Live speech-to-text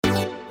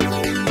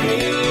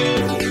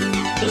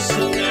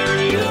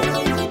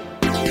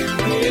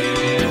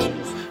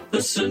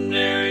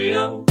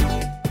Scenario.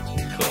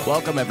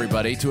 Welcome,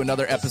 everybody, to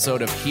another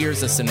episode of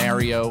Here's a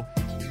Scenario,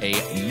 a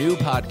new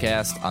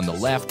podcast on the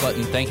Laugh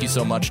Button. Thank you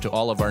so much to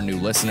all of our new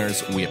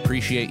listeners. We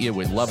appreciate you.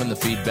 We're loving the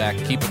feedback.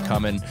 Keep it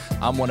coming.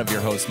 I'm one of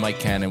your hosts, Mike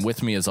Cannon.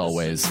 With me, as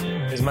always,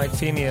 is Mike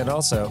Feeney, and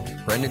also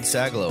Brendan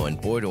Sagalow.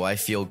 And boy, do I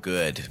feel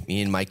good.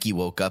 Me and Mikey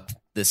woke up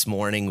this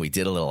morning. We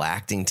did a little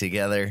acting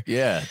together.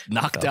 Yeah,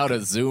 knocked out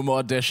a Zoom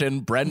audition.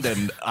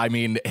 Brendan, I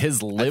mean,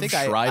 his Liv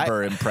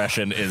Schreiber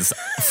impression is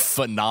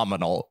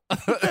phenomenal.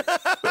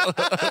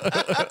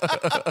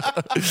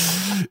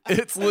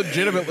 It's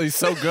legitimately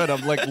so good.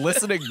 I'm like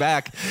listening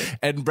back,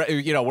 and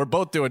you know, we're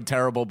both doing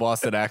terrible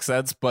Boston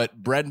accents,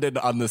 but Brendan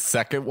on the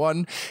second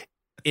one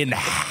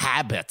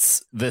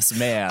inhabits this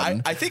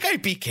man. I think I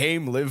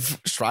became Liv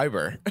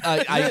Schreiber.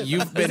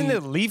 You've been, isn't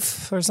it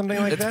Leaf or something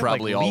like it's that? It's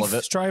probably like all Leaf of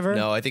it. Schreiber?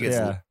 No, I think it's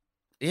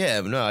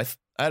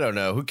I don't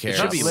know. Who cares?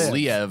 It should be Liv.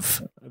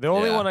 Liev. The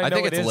only one I know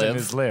think it it's isn't Liv.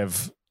 is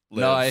Liv.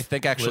 No, I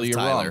think actually Liv you're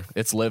Tyler. wrong.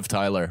 It's Liv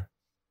Tyler.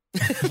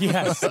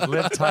 Yes,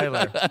 Liv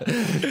Tyler.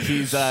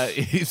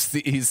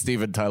 He's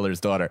Steven Tyler's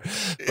daughter.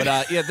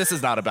 But yeah, this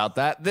is not about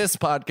that. This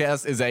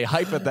podcast is a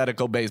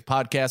hypothetical based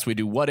podcast. We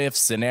do what if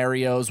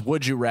scenarios,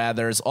 would you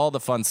rathers, all the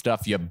fun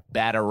stuff you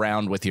bat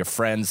around with your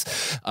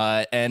friends.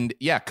 And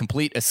yeah,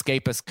 complete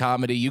escapist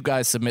comedy. You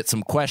guys submit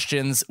some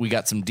questions. We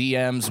got some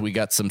DMs. We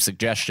got some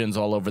suggestions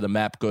all over the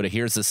map. Go to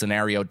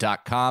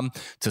here'sthescenario.com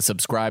to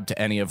subscribe to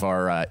any of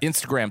our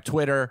Instagram,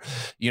 Twitter,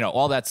 you know,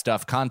 all that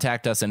stuff.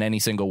 Contact us in any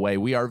single way.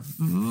 We are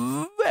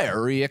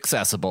very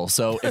accessible.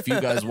 So if you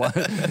guys want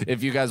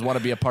to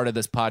be a part of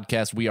this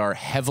podcast, we are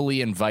heavily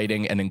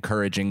inviting and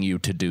encouraging you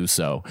to do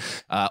so.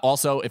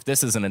 Also, if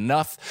this isn't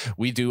enough,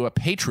 we do a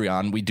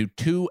Patreon. We do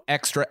 2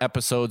 extra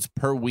episodes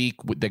per week.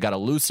 They got a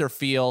looser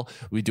feel.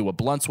 We do a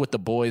Blunts with the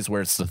Boys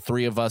where it's the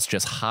 3 of us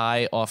just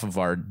high off of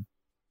our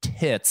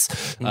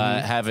tits,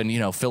 having, you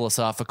know,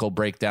 philosophical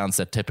breakdowns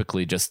that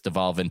typically just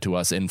devolve into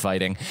us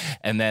infighting.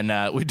 And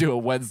then we do a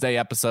Wednesday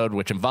episode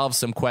which involves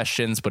some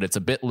questions, but it's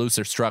a bit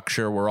looser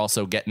structure. We're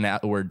also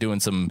we're doing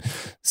some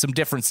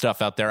different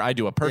stuff out there. I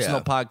do a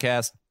personal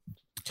podcast.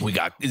 We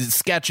got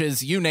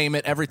sketches, you name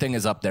it. Everything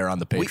is up there on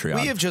the Patreon.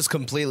 We have just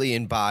completely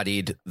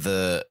embodied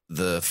the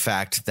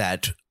fact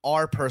that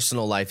our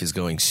personal life is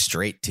going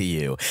straight to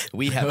you.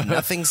 We have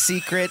nothing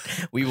secret.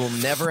 We will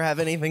never have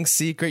anything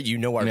secret. You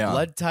know our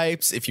blood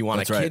types. If you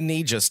want a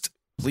kidney, just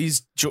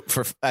please,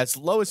 for as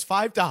low as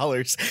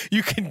 $5,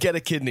 you can get a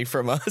kidney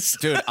from us.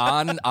 Dude,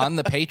 on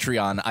the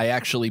Patreon, I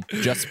actually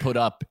just put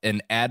up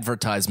an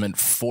advertisement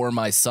for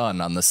my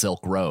son on the Silk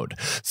Road.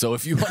 So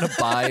if you want to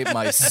buy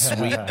my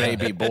sweet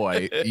baby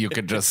boy, you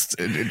could just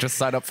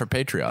sign up for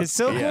Patreon. Is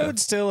Silk Road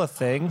still a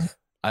thing?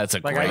 That's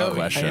a great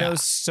question. I know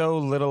so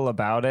little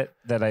about it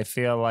that I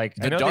feel like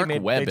the dark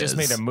web they just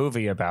made a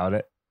movie about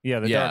it. Yeah,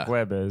 the dark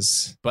web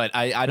is. But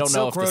I don't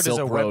know if the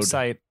Silk Road is a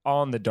website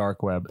on the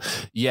dark web.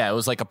 Yeah, it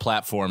was like a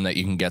platform that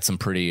you can get some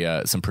pretty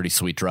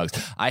sweet drugs.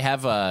 I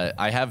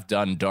have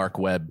done dark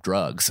web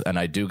drugs, and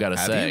I do gotta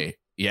say,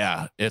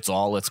 yeah, it's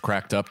all it's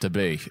cracked up to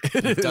be.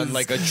 You've done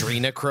like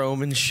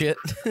adrenochrome and shit.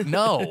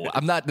 No,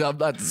 I'm not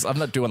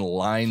doing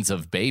lines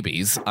of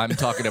babies. I'm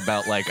talking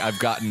about like I've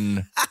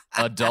gotten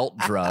adult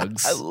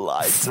drugs.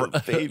 Lines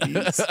of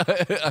babies.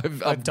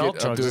 Adult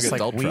drugs, doing just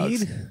adult like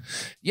drugs. weed.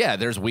 Yeah,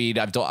 there's weed.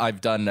 I've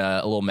done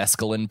a little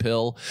mescaline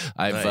pill.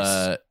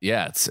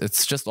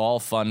 It's just all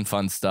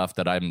fun stuff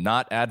that I'm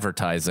not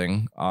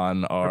advertising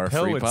on our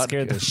pill free would podcast.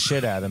 scare the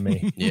shit out of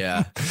me.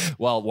 Yeah.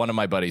 Well, one of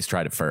my buddies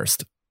tried it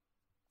first.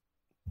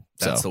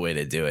 That's the way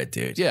to do it,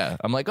 dude. Yeah.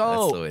 I'm like,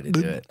 that's the way to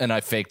do it. And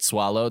I faked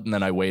swallowed, and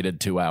then I waited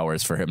 2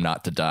 hours for him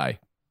not to die.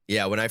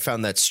 Yeah, when I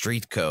found that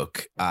street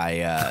coke,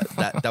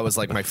 that was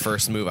like my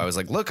first move. I was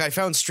like, look, I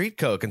found street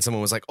coke. And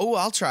someone was like, oh,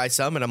 I'll try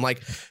some. And I'm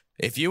like,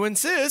 if you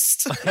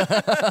insist.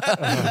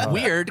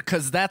 Weird,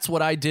 because that's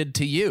what I did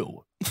to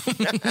you.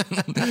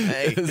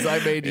 Because I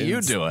made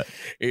you do it.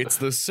 It's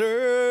the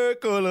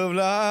circle of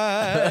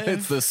life.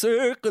 It's the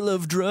circle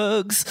of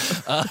drugs.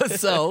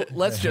 So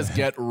let's just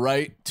get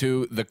right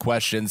to the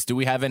questions. Do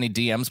we have any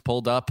DMs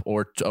pulled up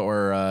or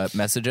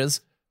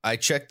messages? I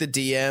checked the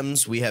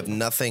DMs. We have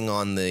nothing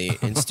on the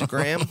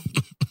Instagram.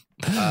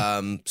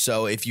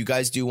 So if you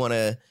guys do want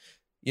to,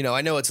 you know,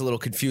 I know it's a little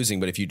confusing,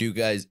 but if you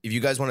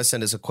guys want to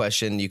send us a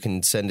question, you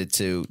can send it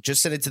to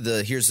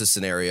the Here's the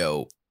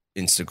Scenario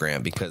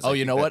Instagram, because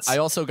you know what? I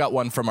also got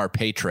one from our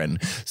patron.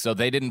 So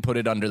they didn't put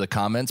it under the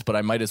comments, but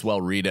I might as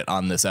well read it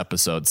on this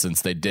episode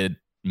since they did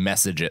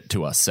message it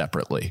to us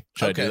separately.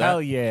 Should I do that?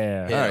 Hell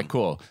yeah. All right,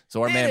 cool.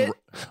 So our man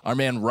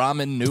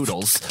Ramen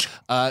Noodles,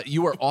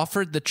 you are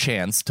offered the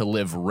chance to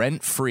live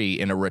rent-free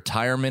in a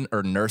retirement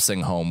or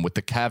nursing home with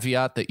the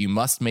caveat that you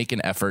must make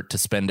an effort to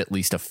spend at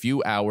least a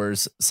few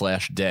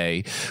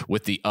hours/day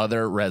with the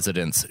other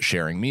residents,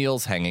 sharing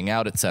meals, hanging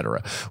out,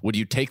 etc. Would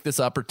you take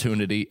this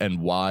opportunity, and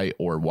why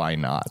or why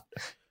not?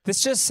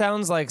 This just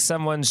sounds like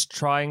someone's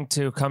trying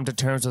to come to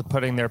terms with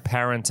putting their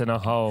parents in a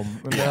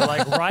home. And they're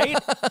like, right?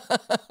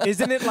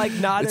 Isn't it like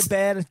not a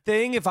bad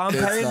thing if I'm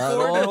paying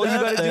for it and all you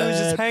got to do is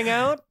just hang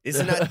out?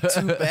 Isn't that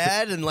too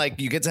bad? And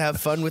like you get to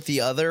have fun with the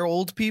other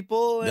old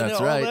people and That's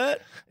all right.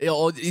 that?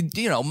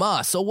 You know,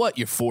 Ma, so what?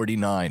 You're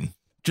 49.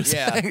 Just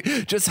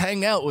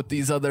hang out with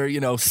these other, you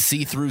know,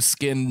 see-through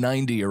skin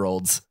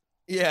 90-year-olds.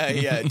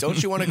 Yeah.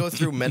 Don't you want to go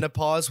through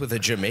menopause with a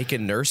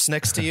Jamaican nurse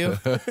next to you?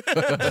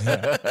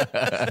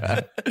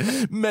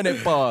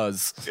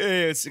 Menopause. Yeah,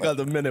 it's got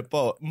the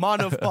menopause.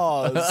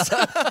 Monopause.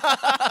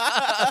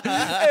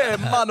 Hey,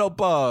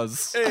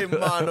 monopause. Hey,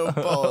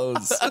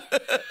 monopause.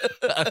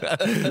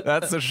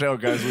 That's the show,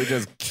 guys. We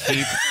just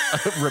keep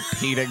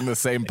repeating the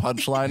same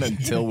punchline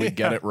until we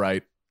get it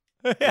right.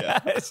 Yeah,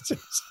 it's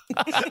just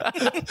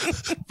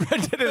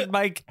Brendan and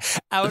Mike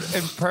out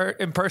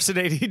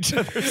impersonate each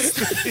other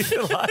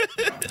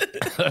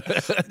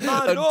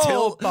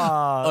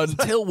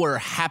until we're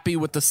happy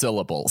with the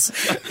syllables.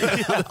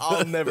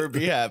 I'll never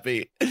be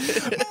happy.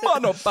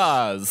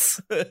 Monopause.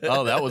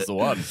 Oh, that was the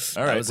one.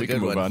 All right, we can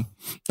move on.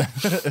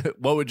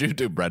 What would you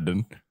do,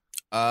 Brendan?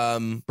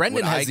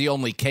 Brendan has the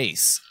only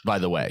case, by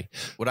the way.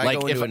 Would I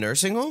go into a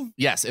nursing home?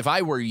 Yes. If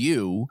I were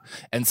you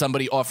and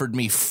somebody offered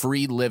me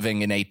free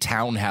living in a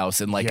townhouse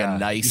in like a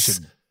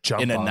nice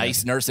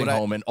nursing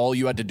home, and all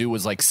you had to do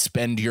was like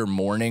spend your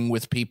morning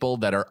with people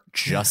that are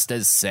just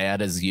as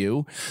sad as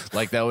you,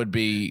 like that would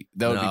be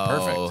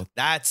perfect.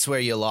 That's where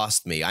you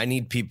lost me. I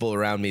need people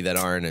around me that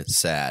aren't as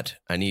sad.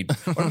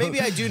 Or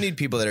maybe I do need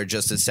people that are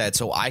just as sad,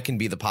 so I can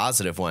be the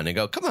positive one and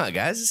go, "Come on,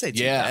 guys, this ain't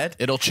too bad."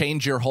 It'll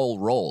change your whole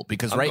role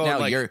because right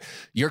now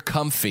you're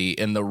comfy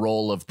in the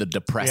role of the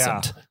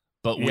depressant. Yeah.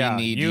 But we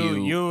need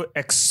you. You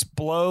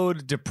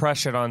explode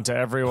depression onto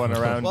everyone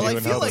around you, and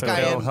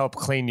they'll help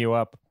clean you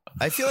up.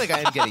 I feel like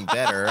I am getting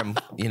better,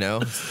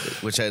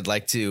 which I'd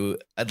like to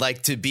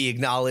be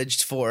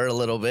acknowledged for a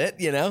little bit, Are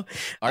you?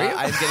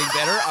 I'm getting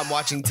better. I'm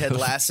watching Ted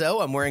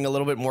Lasso. I'm wearing a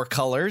little bit more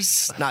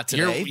colors. Not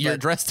today. You're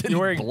dressed in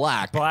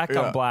black. Black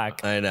on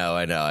black. I know.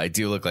 I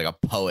do look like a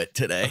poet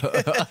today.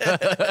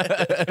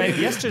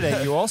 Hey,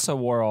 yesterday you also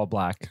wore all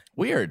black.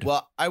 Weird.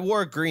 Well, I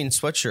wore a green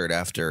sweatshirt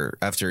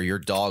after your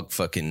dog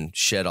fucking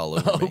shed all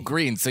over me. Oh,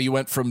 green. So you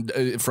went from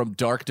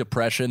dark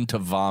depression to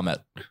vomit.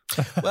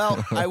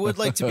 Well, I would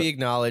like to be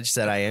acknowledged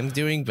that I am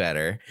doing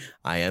better.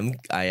 I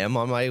am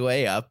on my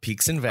way up,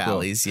 peaks and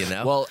valleys,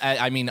 Cool. Well,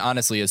 I mean,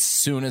 honestly, as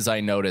soon as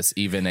I notice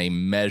even a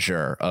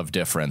measure of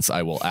difference,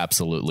 I will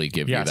absolutely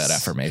give you that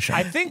affirmation.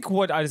 I think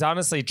what has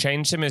honestly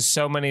changed him is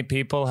so many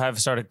people have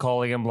started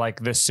calling him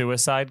like the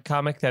suicide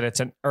comic, that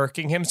it's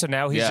irking him. So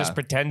now he's just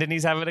pretending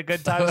he's having a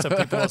good time, so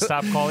people will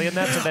stop calling him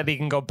that, so that he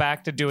can go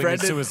back to doing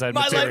his suicide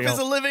material. My life is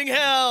a living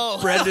hell.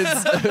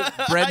 Brendan's I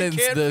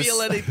can't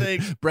feel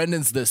anything.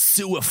 Brendan's the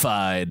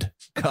suicide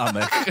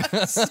comic.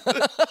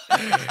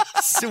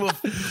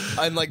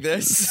 I'm like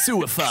this.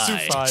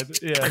 Suicide.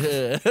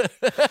 Yeah.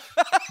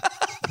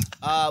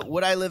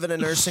 Would I live in a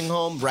nursing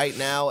home right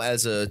now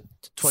as a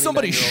 29-year-old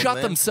Somebody shot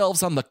man?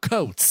 themselves on the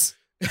coats.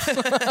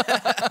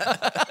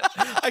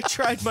 I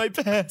tried my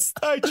best.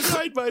 I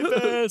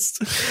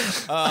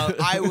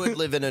would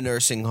live in a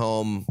nursing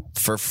home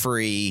for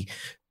free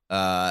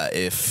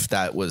if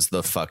that was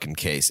the fucking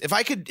case. If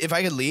I could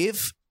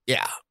leave,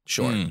 yeah,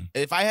 sure.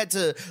 If I had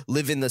to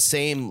live in the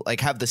same,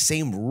 like have the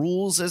same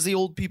rules as the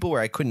old people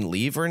where I couldn't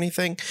leave or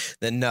anything,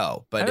 then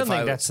no. But I don't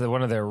think that's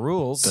one of their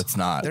rules. That's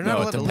not. They're not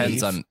allowed to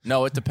leave.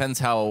 It depends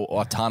how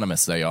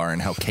autonomous they are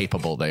and how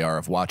capable they are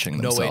of watching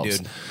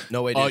themselves.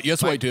 No way, dude.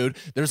 Yes, way, dude.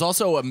 There's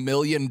also a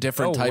million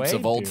different types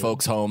of old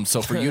folks' homes.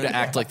 So for you to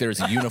act like there's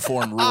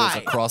uniform rules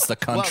across the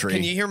country. Well,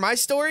 can you hear my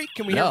story?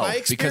 Can we hear my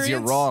experience? Because you're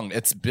wrong.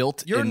 It's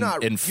built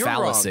in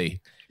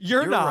fallacy.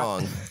 You're not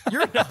wrong.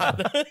 You're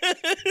not.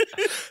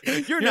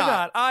 You're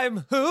not.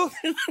 I'm who?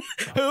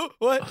 Who?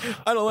 What?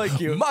 I don't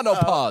like you.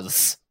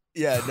 Monopause.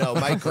 Yeah, no.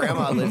 My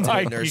grandma lived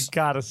in a You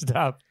gotta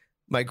stop.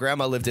 My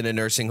grandma lived in a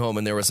nursing home,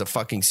 and there was a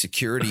fucking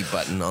security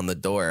button on the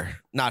door.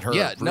 Not her.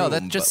 Yeah, room, no,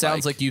 that just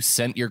sounds like you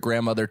sent your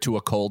grandmother to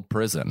a cold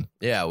prison.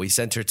 Yeah, we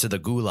sent her to the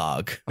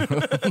gulag.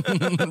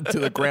 To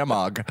the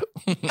grandmog.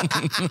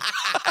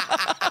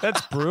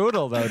 That's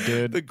brutal, though,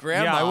 dude. The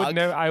grandma.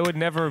 Yeah, I would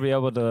never be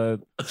able to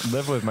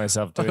live with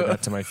myself doing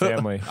that to my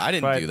family. I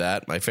didn't do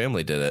that. My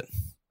family did it.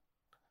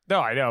 No,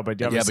 I know, but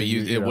yeah,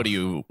 but what do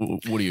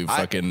you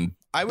fucking?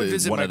 I would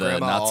visit one my of the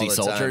grandma Nazi all the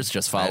soldiers time.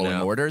 just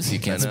following orders. You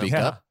can't speak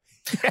up.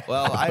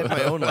 Well, I have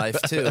my own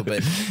life too,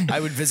 but I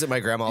would visit my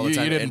grandma all the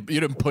time. You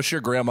didn't push your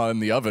grandma in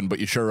the oven, but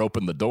you sure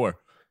opened the door.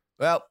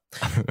 Well,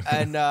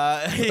 and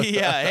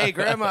hey,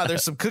 grandma,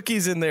 there's some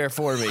cookies in there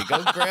for me.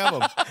 Go grab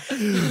them.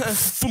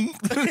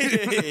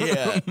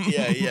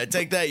 yeah.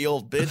 Take that, you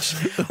old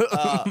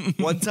bitch.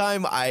 One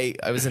time I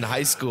was in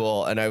high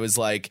school and I was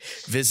like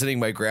visiting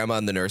my grandma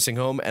in the nursing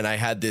home, and I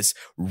had this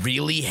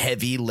really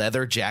heavy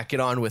leather jacket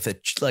on with a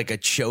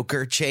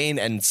choker chain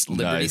and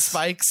Liberty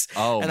spikes.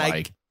 Oh, and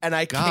my And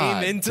I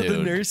came into the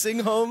nursing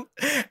home,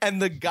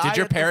 and the guy. Did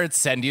your parents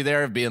send you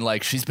there being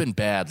like, she's been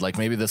bad? Like,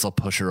 maybe this will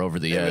push her over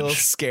the edge. It'll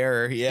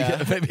scare her.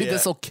 Yeah. Maybe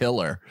this will kill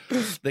her.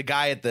 The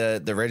guy at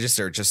the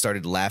register just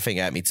started laughing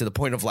at me to the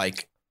point of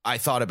like, I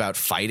thought about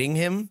fighting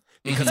him.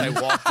 Because I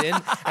walked in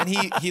and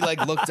he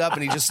like looked up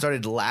and he just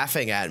started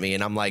laughing at me,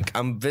 and I'm like,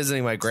 I'm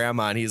visiting my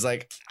grandma, and he's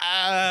like,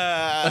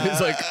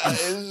 he's like,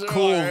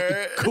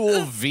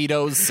 cool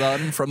Vito's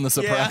son from The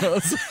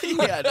Sopranos.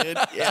 Yeah, dude.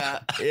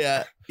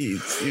 Yeah. He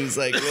was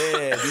like,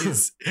 man,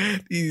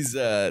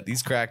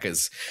 these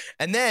crackers.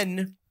 And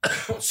then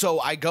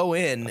so I go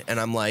in and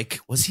I'm like,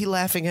 was he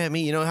laughing at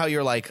me? You know how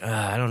you're like,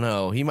 I don't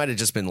know. He might have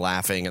just been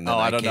laughing. And then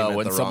I don't know.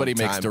 When somebody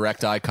makes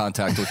direct eye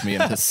contact with me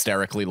and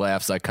hysterically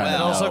laughs, I kind of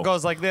know. It also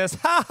goes like this.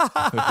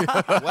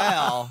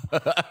 Well,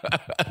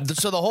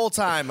 so the whole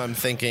time I'm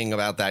thinking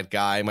about that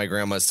guy. My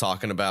grandma's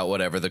talking about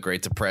whatever, the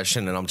Great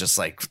Depression. And I'm just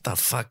like, what the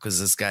fuck was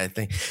this guy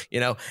think? You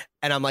know?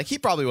 And I'm like, he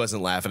probably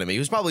wasn't laughing at me. He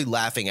was probably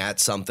laughing at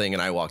something.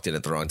 And I walked in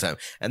at the wrong time.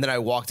 And then I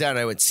walked out and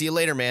I went, see you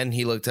later, man.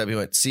 He looked up. He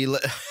went, see you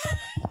later.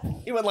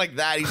 He went like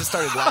that. He just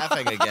started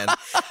laughing again.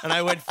 And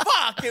I went,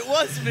 fuck, it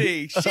was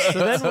me.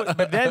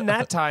 But then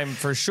that time,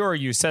 for sure,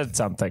 you said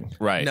something.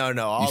 Right. No.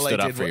 You stood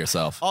up for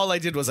yourself. All I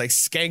did was I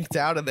skanked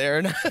out of there.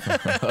 And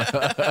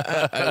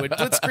I went,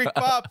 Blitzkrieg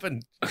Pop,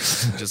 and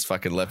just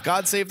fucking left.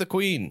 God save the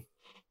Queen.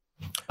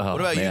 What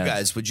about you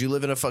guys? Would you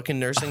live in a fucking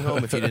nursing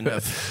home if you didn't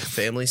have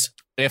families?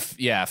 If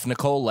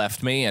Nicole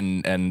left me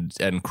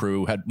and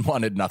crew had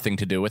wanted nothing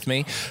to do with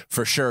me,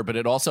 for sure. But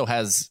it also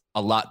has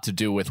a lot to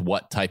do with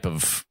what type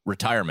of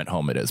retirement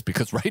home it is.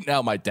 Because right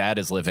now my dad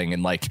is living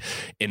in like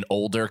an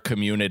older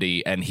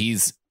community, and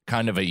he's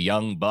kind of a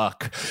young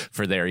buck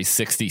for there. He's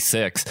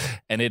 66,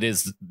 and it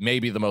is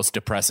maybe the most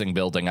depressing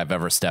building I've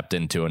ever stepped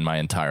into in my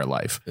entire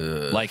life.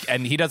 Like,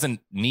 and he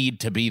doesn't need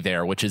to be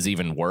there, which is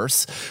even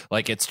worse.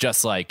 Like, it's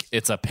just like,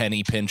 it's a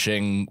penny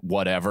pinching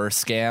whatever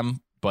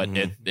scam, but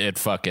it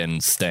fucking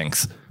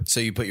stinks.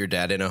 So you put your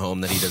dad in a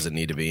home that he doesn't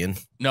need to be in?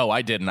 No,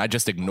 I didn't. I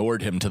just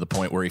ignored him to the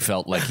point where he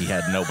felt like he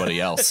had nobody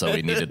else, so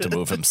he needed to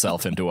move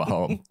himself into a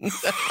home.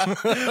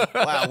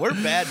 Wow, we're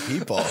bad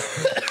people.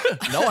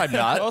 No, I'm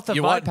not. Both of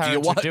my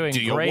parents are doing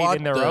great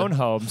in their own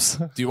homes.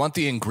 Do you want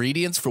the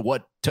ingredients for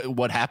what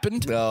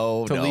happened?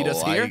 No, to lead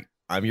us here?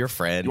 I'm your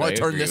friend. You want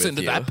to turn this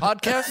into that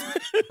podcast?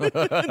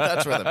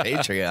 That's for the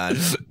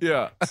Patreon.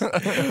 Yeah.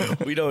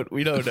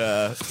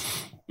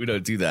 We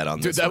don't do that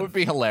on this. Dude, that would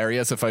be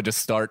hilarious if I just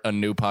start a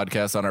new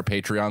podcast on our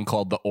Patreon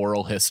called The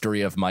Oral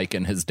History of Mike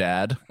and His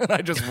Dad. And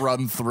I just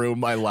run through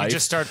my life. You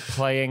just start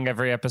playing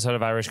every episode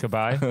of Irish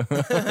Goodbye. I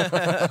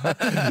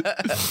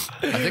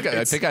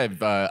think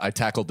I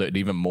tackled it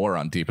even more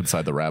on Deep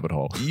Inside the Rabbit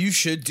Hole. You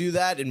should do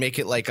that and make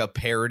it like a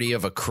parody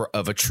of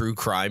a true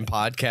crime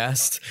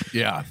podcast.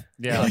 Yeah.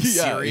 Yeah. Like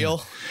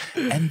Serial.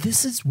 And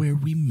this is where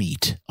we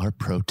meet our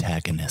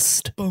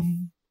protagonist.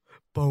 Boom,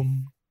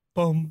 boom.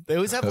 Boom. They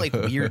always have like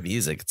weird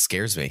music. It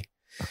scares me.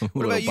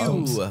 What about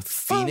you,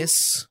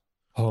 Phoenix?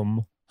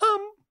 Hum.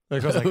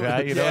 It goes like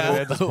that, you know?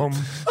 Yeah. Hum.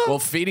 Well,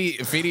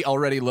 Feedy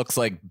already looks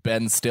like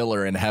Ben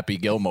Stiller in Happy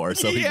Gilmore,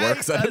 so he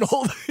works at an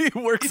old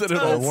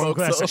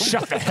folks home.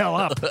 Shut the hell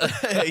up.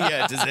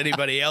 Yeah. Does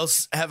anybody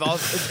else have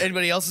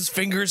anybody else's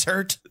fingers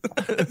hurt?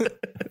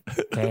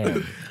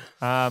 Damn.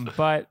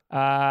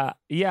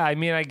 Yeah, I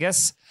mean, I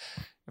guess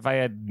if I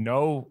had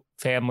no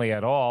family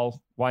at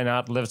all, why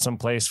not live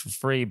someplace for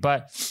free?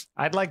 But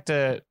I'd like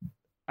to,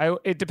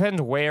 it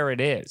depends where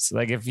it is.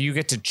 Like if you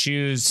get to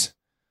choose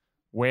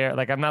where,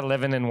 like I'm not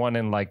living in one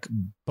in like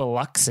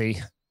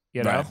Biloxi,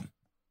 you know? Right.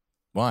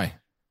 Why?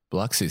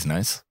 Biloxi's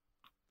nice.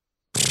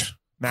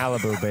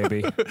 Malibu,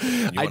 baby.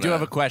 I do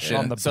have a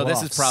question. So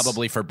this is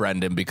probably for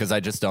Brendan because I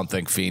just don't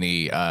think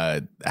Feeney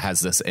has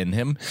this in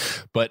him.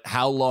 But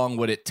how long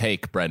would it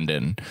take,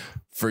 Brendan,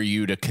 for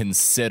you to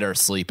consider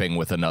sleeping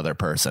with another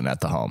person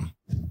at the home?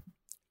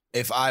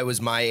 If I was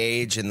my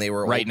age and they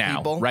were old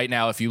people? Right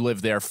now, if you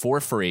lived there for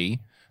free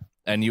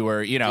and you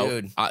were,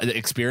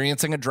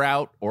 experiencing a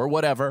drought or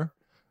whatever,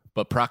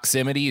 but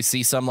proximity, you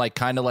see some like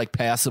kind of like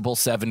passable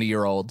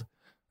 70-year-old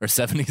or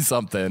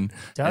 70-something.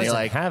 Doesn't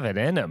like, have it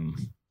in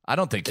him. I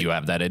don't think you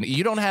have that in.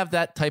 You don't have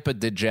that type of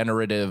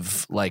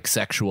degenerative like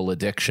sexual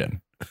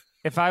addiction.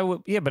 But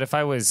if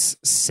I was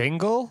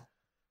single,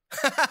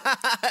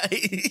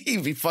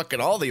 he'd be fucking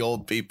all the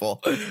old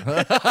people.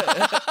 What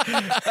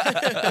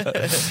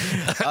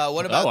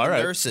about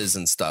the nurses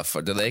and stuff?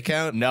 Do they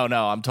count? No,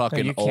 I'm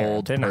talking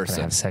old They're person. Not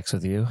gonna have sex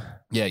with you.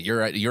 Yeah,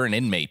 you're an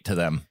inmate to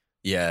them.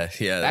 Yeah.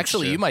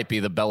 Actually, true. You might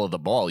be the belle of the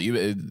ball.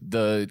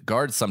 The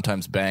guards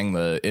sometimes bang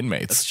the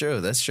inmates.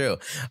 That's true.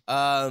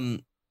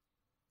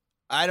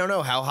 I don't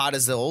know. How hot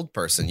is the old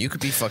person? You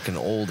could be fucking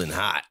old and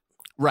hot.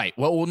 Right.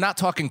 Well, we're not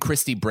talking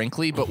Christy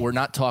Brinkley, but we're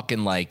not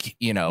talking like,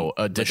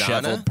 a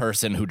disheveled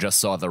person who just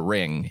saw The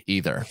Ring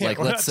either. Yeah, like,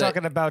 we're not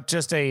talking about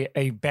just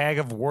a bag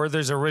of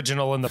Werther's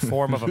Original in the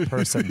form of a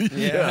person.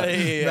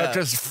 Yeah. Not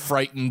just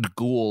frightened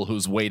ghoul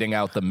who's waiting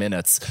out the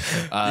minutes.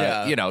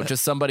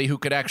 Just somebody who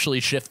could actually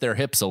shift their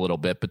hips a little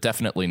bit, but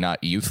definitely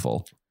not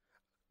youthful.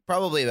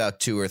 Probably about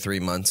 2 or 3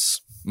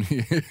 months.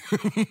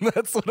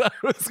 That's what I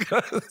was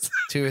gonna say.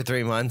 2 or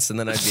 3 months, and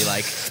then I'd be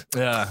like,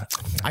 Yeah.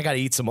 I gotta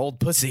eat some old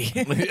pussy.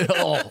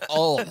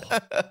 oh.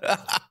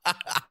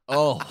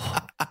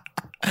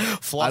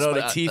 Floss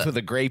my teeth with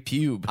a gray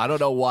pube. I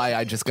don't know why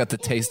I just got the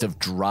taste of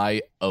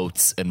dry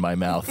oats in my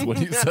mouth when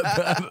you said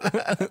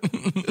that.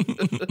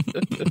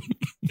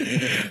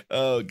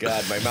 Oh,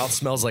 God. My mouth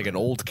smells like an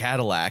old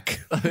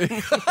Cadillac.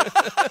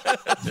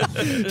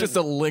 Just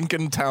a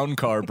Lincoln Town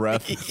Car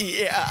breath.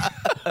 Yeah.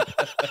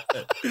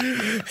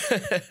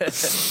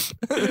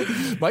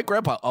 My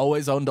grandpa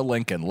always owned a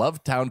Lincoln.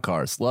 Loved town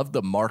cars. Loved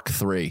the Mark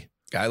III.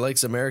 Guy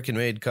likes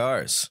American-made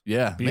cars.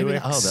 Yeah. Maybe,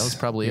 that was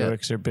probably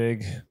Buicks are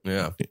big.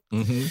 Yeah.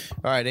 Mm-hmm.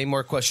 All right. Any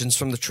more questions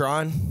from the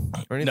Tron?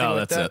 Or anything No,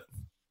 like that's that? it.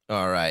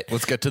 All right.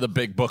 Let's get to the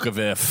big book of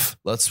if.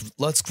 Let's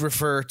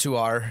refer to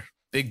our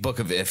big book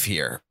of if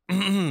here.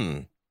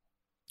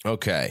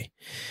 Okay.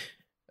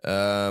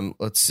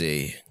 Let's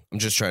see. I'm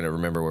just trying to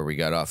remember where we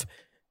got off.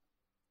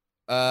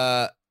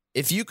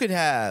 If you could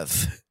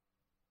have...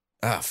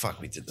 fuck,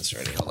 we did this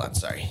already. Hold on,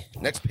 sorry.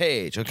 Next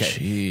page. Okay.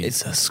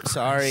 Jesus Christ.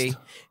 Sorry.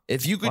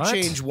 If you could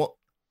change one...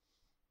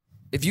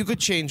 If you could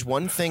change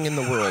one thing in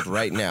the world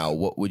right now,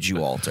 what would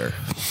you alter?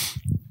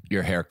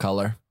 Your hair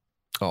color.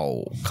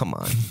 Oh, come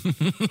on.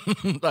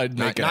 I'd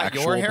make it not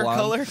actual your hair blonde.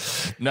 color?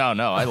 No,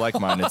 I like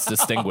mine. It's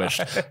distinguished.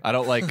 I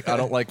don't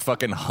like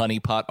fucking honey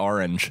pot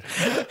orange.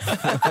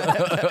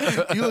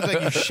 You look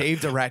like you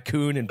shaved a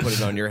raccoon and put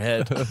it on your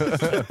head.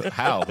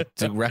 How?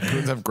 Do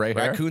raccoons have gray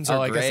hair? Raccoons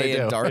are gray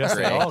and dark Yes,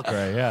 gray. they're all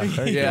gray. Yeah.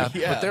 Very Yeah,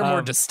 good. but they're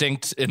more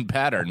distinct in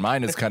pattern.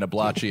 Mine is kind of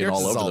blotchy and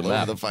all over the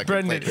map.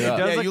 Brendan, it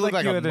does you look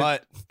like a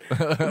mutt.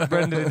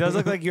 Brendan, it does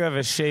look like you have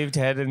a shaved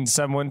head, and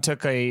someone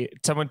took a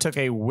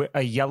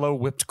yellow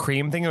whipped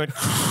cream thing and went.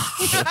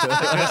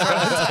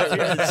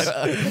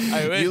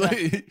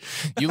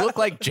 You look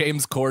like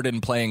James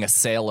Corden playing a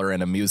sailor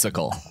in a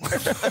musical.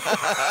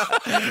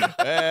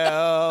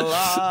 Well,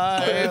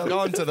 I've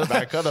gone to the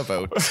back of the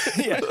boat.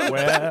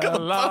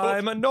 Well,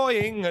 I'm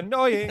annoying. I'm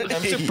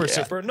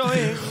super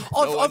annoying.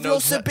 I've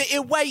lost a bit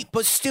of weight,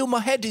 but still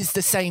my head is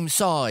the same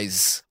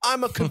size.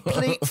 I'm a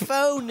complete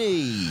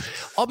phony.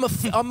 I'm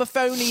a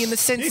phony in the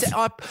sense that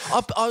I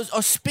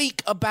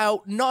speak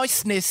about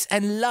niceness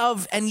and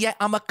love, and yet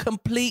I'm a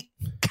complete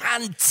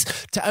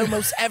cunt to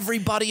almost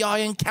everybody I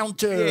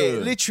encounter. Yeah,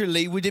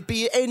 literally, would it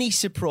be any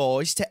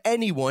surprise to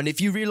anyone if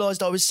you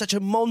realised I was such a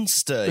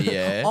monster?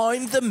 Yeah,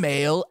 I'm the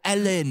male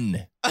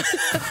Ellen.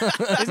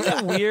 Isn't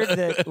it weird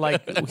that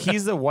like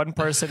he's the one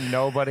person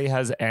nobody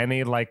has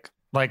any like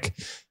Good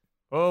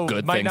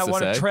might things not to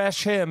want to say.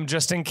 trash him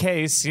just in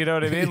case, you know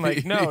what I mean?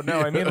 Like no,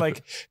 I mean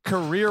like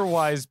career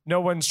wise,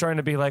 no one's trying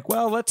to be like,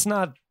 well, let's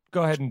not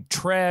go ahead and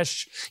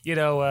trash,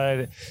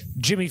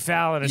 Jimmy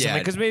Fallon or something,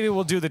 because maybe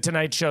we'll do the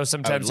Tonight Show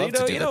sometime. So, you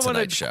don't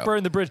want to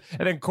burn the bridge.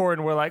 And then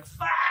Corden, we're like,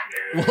 fuck.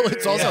 Well,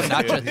 it's also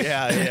not just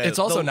it's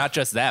also The- not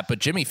just that, but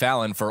Jimmy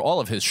Fallon, for all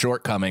of his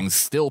shortcomings,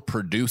 still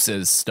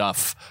produces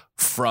stuff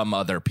from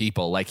other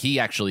people. Like he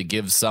actually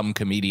gives some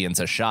comedians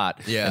a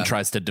shot and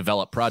tries to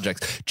develop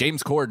projects.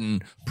 James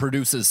Corden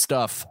produces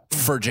stuff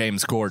for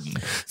James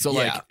Corden. So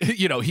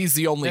he's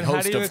the only Then how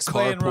host do you of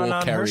explain Carpool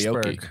Ronan Karaoke.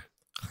 Hirschberg?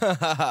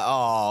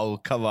 Oh,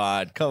 come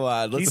on.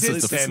 He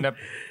did stand up.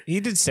 He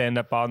did stand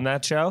up on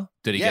that show.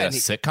 Did he get a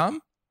sitcom?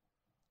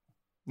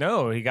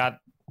 No, he got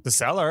The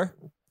Cellar.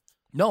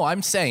 No,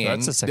 I'm saying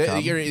That's a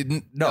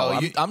sitcom.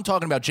 I'm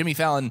talking about Jimmy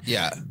Fallon.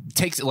 Yeah.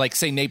 Takes like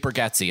say Nate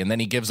Bargatze, and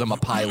then he gives him a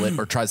pilot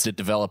or tries to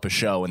develop a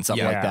show and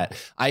something like that.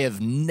 I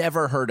have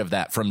never heard of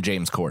that from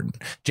James Corden.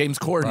 James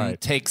Corden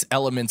takes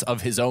elements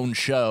of his own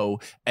show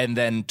and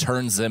then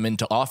turns them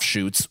into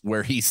offshoots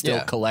where he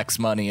still collects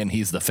money and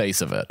he's the face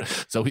of it.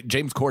 So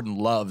James Corden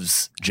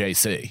loves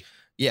JC.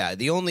 Yeah,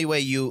 the only way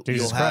you'll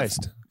have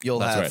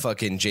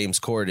fucking James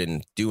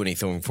Corden do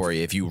anything for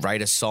you if you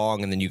write a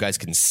song and then you guys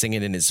can sing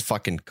it in his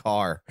fucking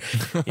car.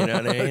 You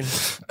know what I mean?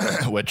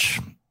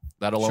 Which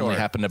that'll only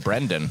happen to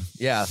Brendan.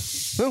 Yeah.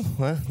 Well,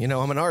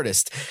 I'm an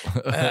artist.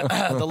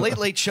 The Late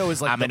Late Show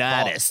is like I'm an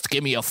artist.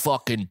 Give me a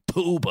fucking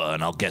tuba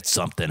and I'll get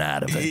something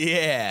out of it.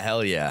 Yeah,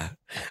 hell yeah.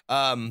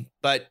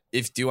 But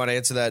do you want to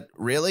answer that?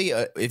 Really?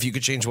 If you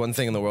could change one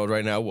thing in the world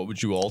right now, what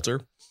would you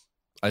alter?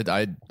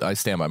 I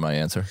stand by my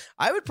answer.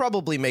 I would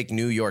probably make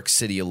New York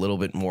City a little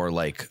bit more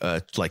like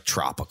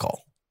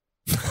tropical.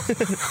 Yeah,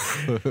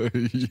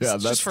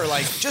 that's just for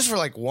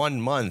 1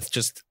 month.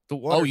 Just the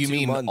 1 or 2 you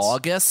mean months.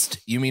 August?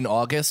 You mean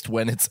August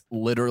when it's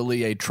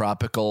literally a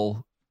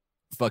tropical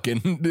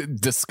fucking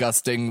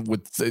disgusting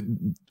with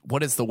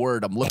what is the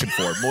word I'm looking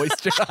for?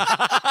 Moisture.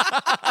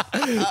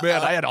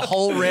 Man, I had a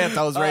whole rant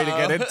I was ready to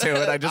get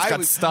into it. I just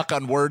got stuck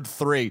on word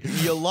 3.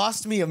 You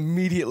lost me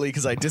immediately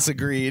because I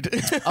disagreed.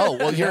 Oh,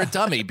 well, you're a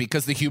dummy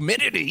because the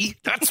humidity,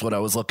 that's what I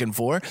was looking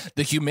for.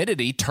 The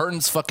humidity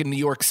turns fucking New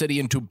York City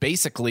into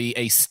basically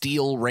a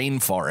steel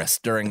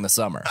rainforest during the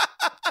summer.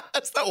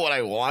 That's not what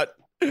I want.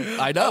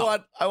 I know.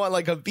 I want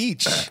like a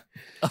beach.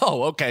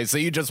 Oh, okay. So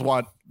you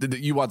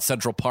want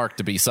Central Park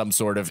to be some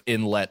sort of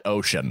inlet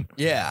ocean.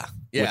 Yeah.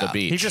 With a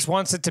beach. He just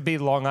wants it to be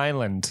Long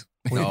Island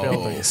with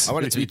buildings. I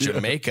want it to be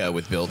Jamaica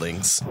with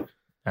buildings.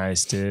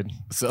 Nice, dude.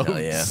 So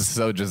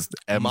just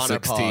Monopause.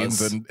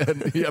 M16s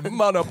and yeah,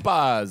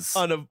 monopause.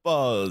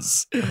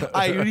 Monopause.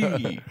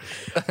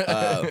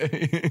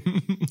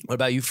 What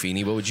about you,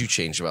 Feeney? What would you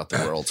change about the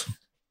world?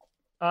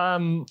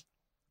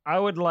 I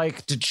would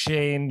like to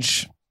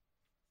change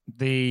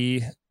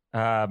the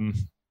how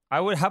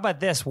about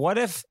this? What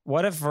if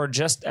for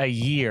just a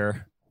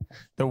year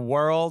the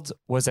world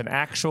was an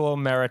actual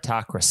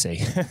meritocracy?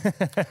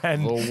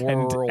 The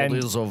world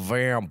is a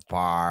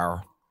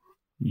vampire.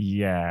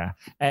 Yeah.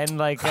 And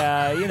like,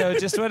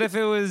 just what if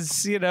it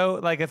was,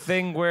 like a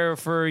thing where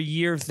for a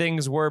year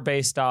things were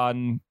based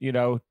on,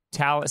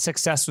 talent,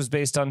 success was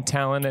based on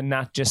talent and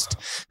not just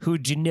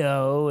who'd you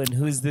know and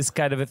who's this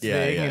kind of a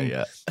thing.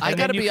 Yeah. I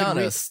got to be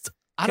honest.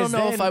 I don't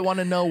know if I want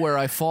to know where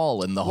I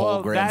fall in the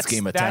whole grand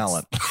scheme of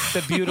talent.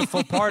 The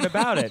beautiful part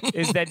about it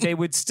is that they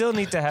would still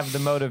need to have the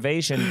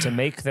motivation to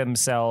make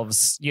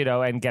themselves,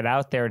 and get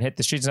out there and hit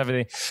the streets and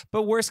everything.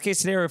 But worst case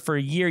scenario, for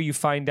a year, you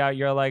find out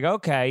you're like,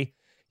 okay,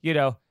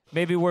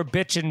 maybe we're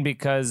bitching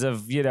because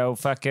of,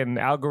 fucking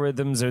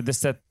algorithms or this,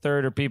 that,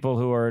 third, or people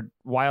who are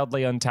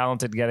wildly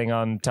untalented getting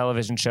on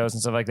television shows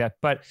and stuff like that.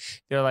 But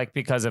they're like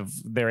because of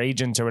their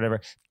agents or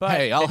whatever. But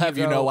hey, I'll have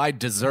you know, I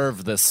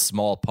deserve this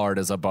small part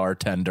as a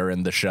bartender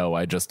in the show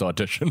I just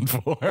auditioned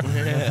for.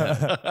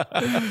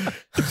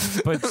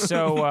 But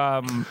so,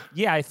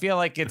 I feel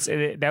like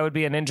that would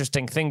be an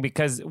interesting thing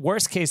because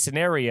worst case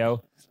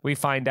scenario, we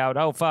find out,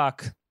 oh,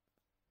 fuck,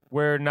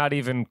 we're not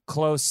even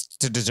close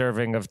to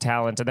deserving of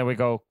talent, and then we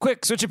go,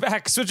 quick, switch it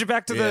back to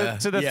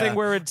the thing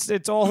where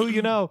it's all who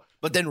you know.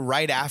 But then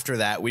right after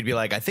that, we'd be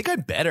like, I think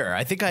I'm better.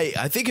 I think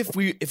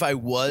if I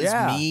was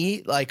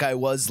me like I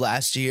was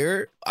last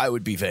year, I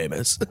would be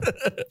famous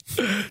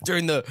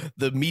during the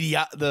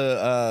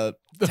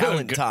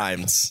talent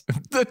times.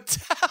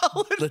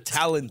 The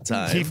talent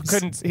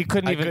times. He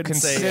couldn't even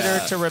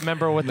consider to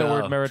remember what the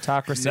word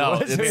meritocracy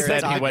was.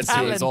 Instead, he went to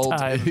his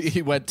old.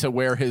 He went to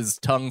where his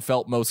tongue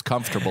felt most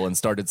comfortable and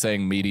started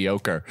saying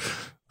mediocre.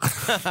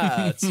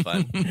 That's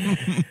fun.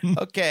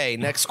 Okay,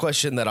 next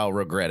question that I'll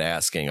regret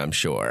asking, I'm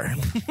sure.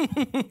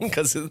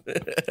 Because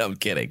I'm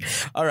kidding.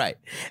 All right.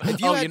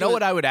 You know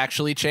what I would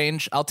actually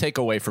change? I'll take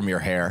away from your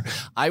hair.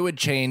 I would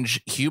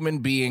change human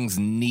beings'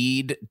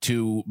 need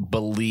to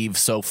believe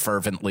so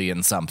fervently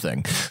in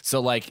something. So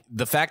like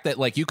the fact that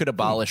like you could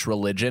abolish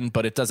religion,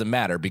 but it doesn't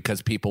matter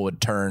because people would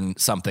turn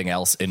something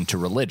else into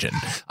religion,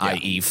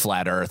 i.e.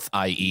 flat earth,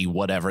 i.e.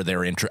 whatever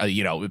they're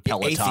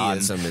Peloton.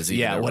 Atheism is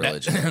even a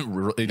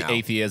religion.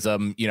 Atheism,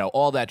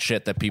 all that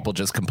shit that people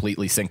just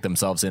completely sink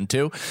themselves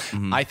into.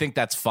 Mm-hmm. I think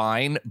that's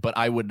fine, but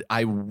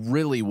I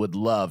really would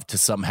love to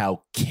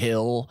somehow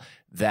kill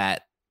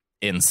that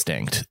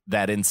instinct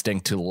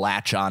to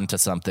latch onto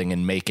something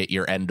and make it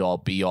your end all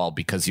be all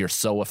because you're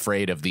so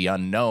afraid of the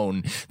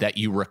unknown that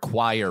you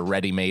require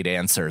ready-made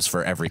answers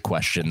for every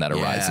question that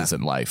arises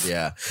in life.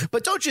 Yeah.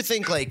 But don't you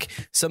think like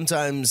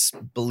sometimes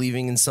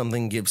believing in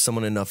something gives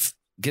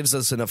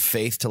us enough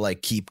faith to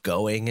like keep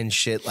going and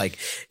shit? Like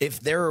if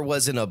there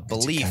wasn't a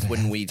belief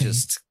when we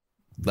just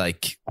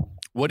like,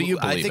 what do you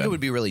believe I think it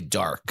would be really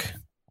dark.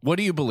 What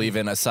do you believe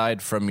in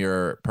aside from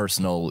your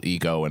personal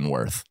ego and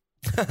worth?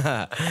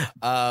 That's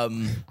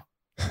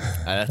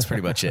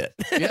pretty much it.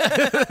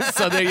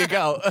 So there you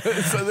go.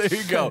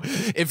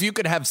 If you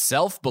could have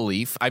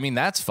self-belief, I mean,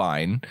 that's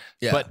fine.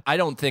 Yeah. But I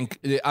don't think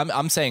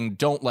I'm saying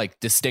don't like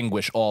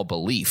distinguish all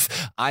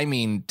belief. I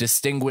mean,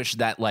 distinguish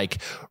that like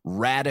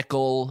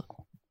radical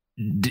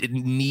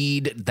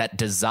need, that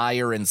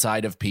desire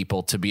inside of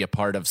people to be a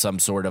part of some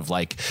sort of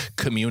like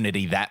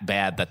community that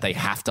bad that they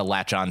have to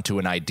latch onto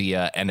an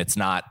idea, and it's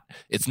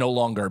no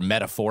longer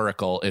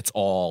metaphorical. It's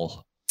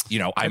all,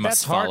 I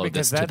must follow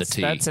this to the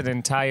T. That's an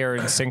entire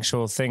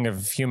instinctual thing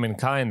of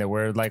humankind that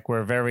we're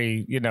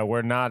very,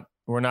 we're not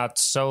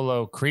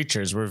solo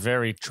creatures. We're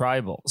very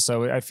tribal.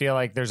 So I feel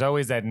like there's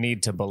always that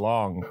need to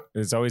belong.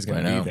 It's always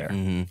going to be there.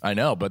 Mm-hmm. I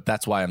know, but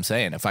that's why I'm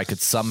saying if I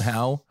could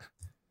somehow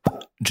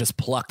just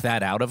pluck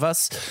that out of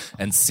us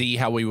and see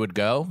how we would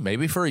go,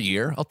 maybe for a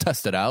year. I'll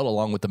test it out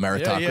along with the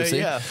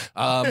meritocracy.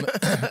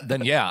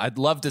 Then I'd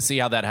love to see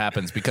how that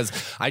happens, because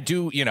I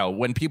do,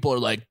 when people are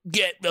like,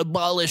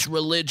 abolish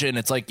religion,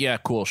 it's like, yeah,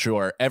 cool,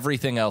 sure.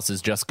 Everything else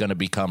is just going to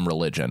become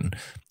religion.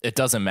 It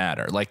doesn't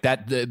matter. Like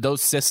that,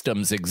 those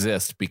systems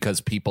exist because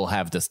people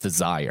have this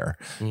desire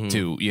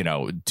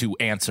to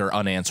answer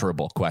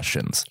unanswerable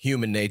questions.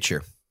 Human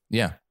nature.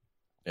 Yeah.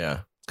 Yeah.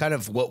 Kind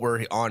of what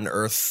we're on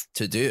Earth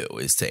to do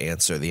is to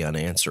answer the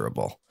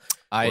unanswerable.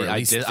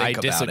 I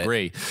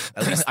disagree.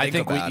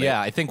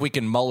 I think we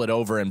can mull it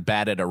over and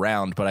bat it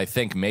around, but I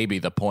think maybe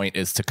the point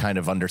is to kind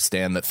of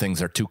understand that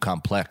things are too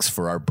complex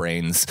for our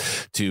brains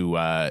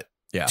to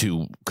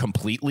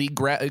completely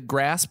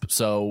grasp.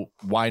 So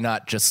why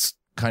not just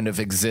kind of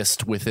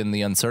exist within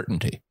the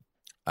uncertainty?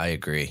 I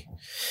agree.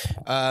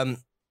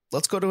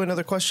 Let's go to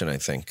another question, I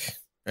think.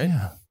 Right?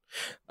 Yeah.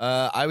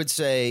 I would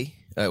say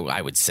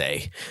I would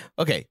say.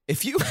 Okay,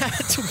 if you had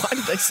to, why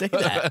did I say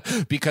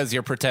that? Because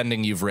you're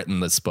pretending you've written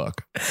this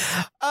book.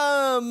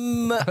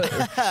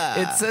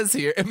 It says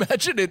here,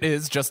 imagine it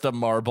is just a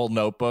marble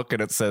notebook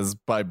and it says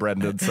by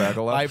Brendan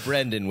Sagalow. By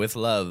Brendan with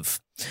love.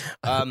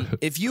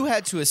 If you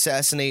had to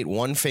assassinate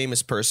one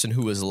famous person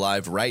who is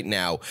alive right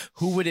now,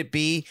 who would it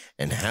be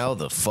and how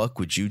the fuck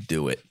would you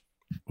do it?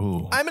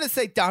 Ooh. I'm going to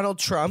say Donald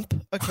Trump,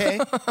 okay?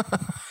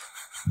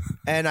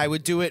 And I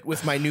would do it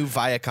with my new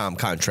Viacom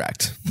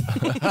contract.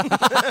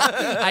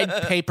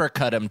 I'd paper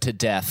cut him to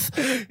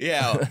death.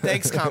 Yeah,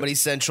 thanks, Comedy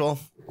Central.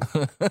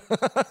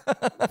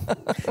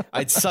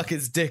 I'd suck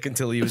his dick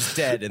until he was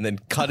dead and then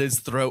cut his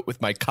throat with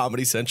my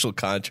Comedy Central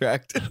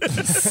contract.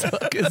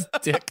 Suck his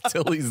dick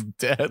till he's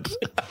dead.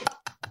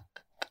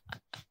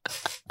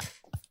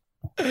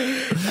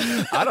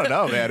 I don't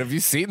know, man. Have you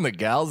seen the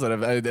gals that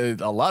have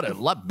a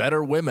lot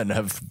better women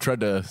have tried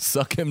to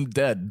suck him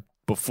dead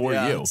before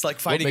you? It's like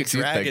fighting what makes a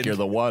dragon. You think you're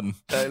the one?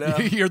 I know.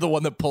 You're the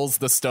one that pulls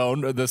the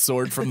stone or the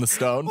sword from the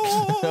stone.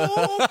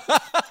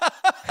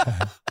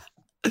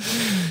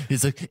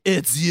 He's like,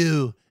 it's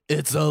you.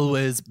 It's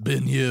always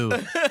been you.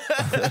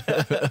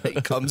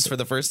 He comes for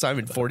the first time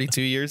in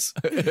 42 years.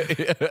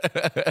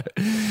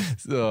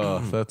 Oh,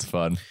 that's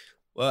fun.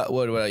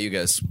 What about you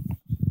guys?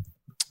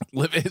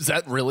 Is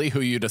that really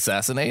who you'd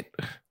assassinate?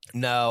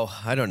 No,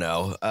 I don't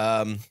know.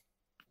 I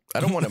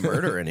don't want to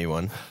murder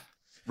anyone.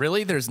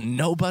 Really? There's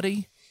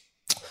nobody?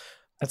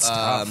 That's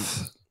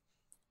tough.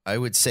 I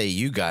would say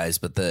you guys,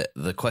 but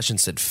the question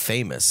said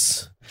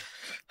famous.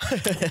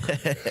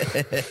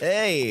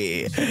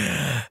 Hey,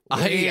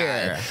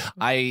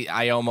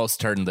 I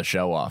almost turned the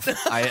show off.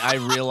 I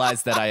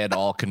realized that I had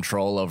all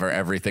control over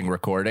everything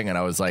recording, and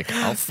I was like,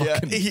 I'll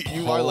fucking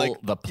pull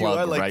the plug you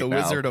are like right the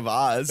now. Wizard of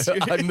Oz.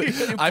 I'm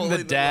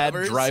the dad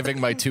driving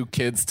my two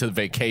kids to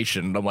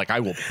vacation. I'm like, I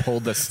will pull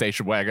this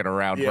station wagon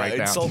around right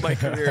now. I sold my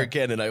career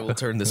again, and I will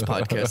turn this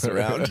podcast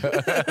around.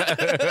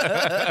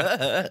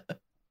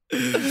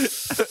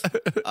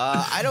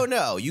 I don't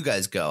know. You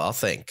guys go. I'll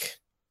think.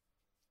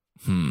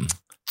 I'm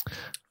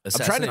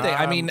trying to think.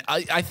 I mean,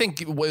 I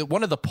think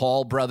one of the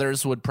Paul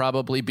brothers would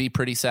probably be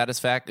pretty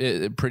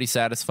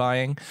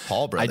satisfying.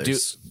 Paul brothers. I do.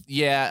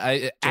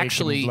 Yeah,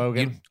 actually.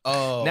 Logan.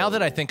 Now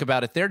that I think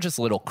about it, they're just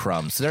little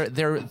crumbs.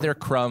 They're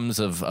crumbs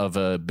of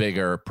a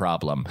bigger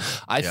problem.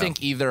 I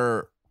think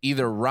either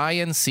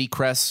Ryan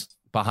Seacrest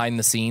behind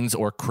the scenes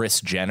or Kris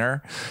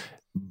Jenner.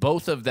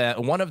 Both of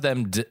them, one of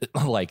them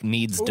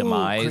needs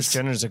demise. Kris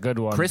Jenner's a good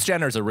one. Kris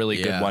Jenner's a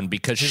really good one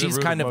because she's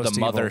kind of the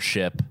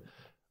mothership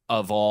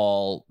of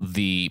all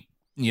the,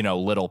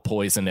 little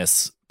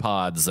poisonous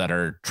pods that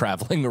are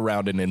traveling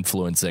around and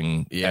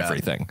influencing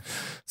everything.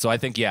 So I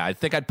think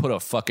I'd put a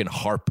fucking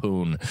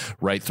harpoon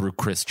right through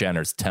Kris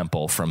Jenner's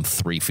temple from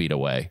 3 feet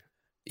away.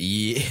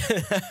 Yeah,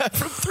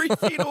 from 3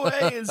 feet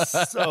away is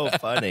so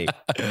funny.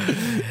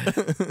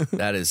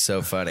 That is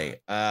so funny.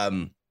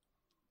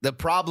 The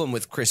problem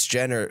with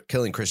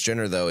killing Kris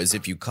Jenner, though, is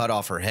if you cut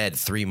off her head,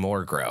 3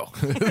 more grow.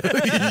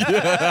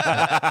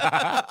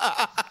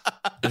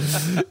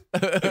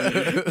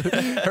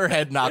 Her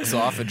head knocks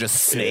off and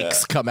just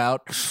snakes come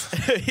out.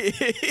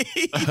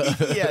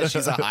 Yeah,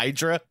 she's a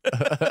hydra.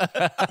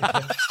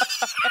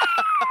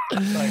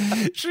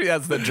 She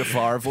has the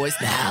Jafar voice.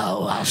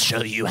 Now I'll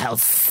show you how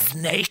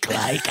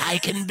snake-like I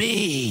can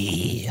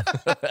be.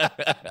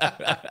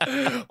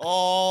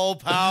 All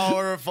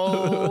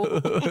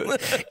powerful.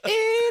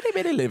 Itty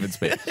bitty living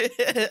space.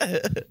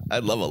 I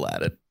love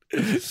Aladdin.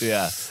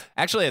 Yeah.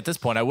 Actually, at this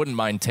point, I wouldn't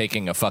mind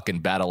taking a fucking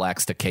battle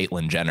axe to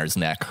Caitlyn Jenner's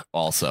neck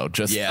also.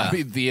 I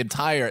mean,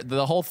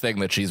 the whole thing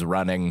that she's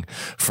running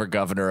for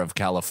governor of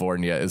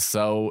California is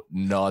so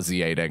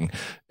nauseating.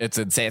 It's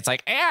insane. It's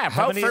like,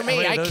 vote for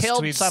me. I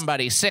killed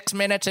somebody 6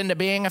 minutes into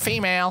being a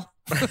female.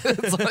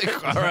 It's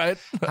like, all right.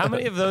 How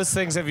many of those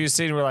things have you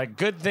seen where like,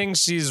 good thing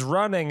she's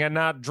running and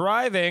not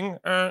driving?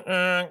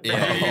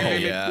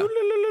 Yeah.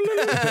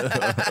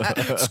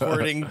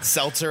 Squirting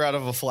seltzer out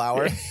of a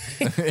flower.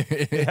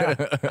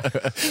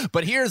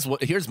 But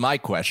here's my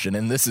question,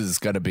 and this is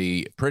going to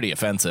be pretty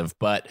offensive,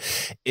 but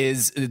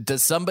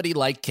does somebody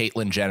like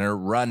Caitlyn Jenner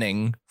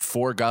running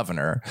for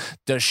governor,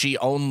 does she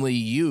only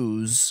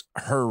use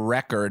her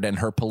record and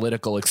her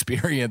political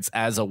experience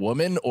as a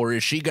woman, or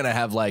is she going to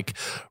have like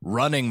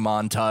running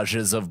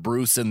montages of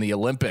Bruce in the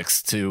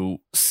Olympics to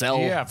sell?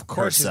 Yeah, of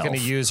course herself? She's going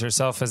to use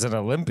herself as an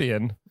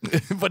Olympian.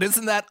 But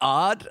isn't that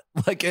odd?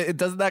 Like,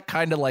 doesn't that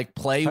kind of like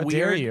play How weird?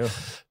 dare you?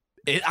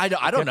 I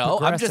don't know.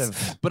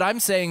 I'm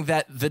saying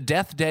that the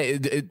death day,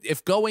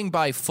 if going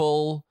by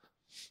full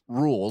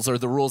rules or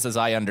the rules as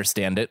I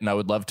understand it, and I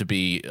would love to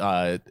be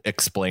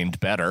explained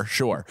better,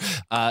 sure.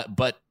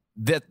 But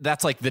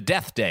that's like the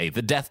death day.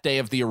 The death day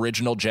of the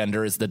original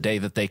gender is the day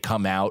that they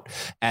come out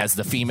as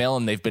the female,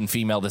 and they've been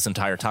female this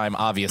entire time,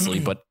 obviously.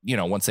 But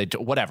once they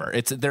whatever,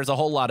 there's a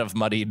whole lot of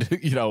muddied,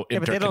 interconnecting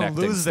but they don't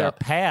lose stuff. their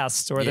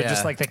past, or they're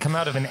just like they come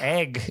out of an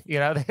egg.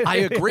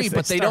 I agree,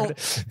 but they don't.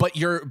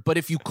 But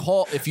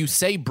if you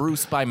say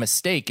Bruce by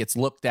mistake, it's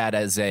looked at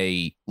as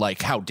a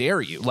like, how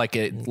dare you, like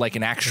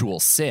an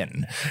actual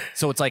sin.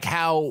 So it's like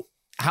how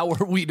how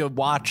are we to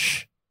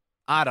watch?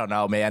 I don't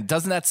know, man.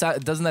 Doesn't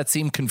that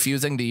seem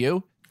confusing to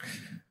you?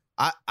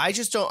 I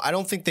just don't. I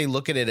don't think they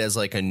look at it as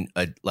like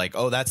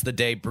oh, that's the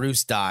day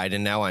Bruce died,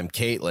 and now I'm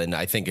Caitlyn.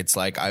 I think it's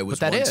like I was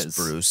once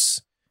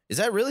Bruce. Is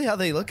that really how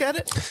they look at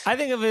it? I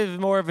think of it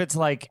more of it's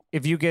like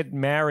if you get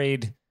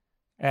married,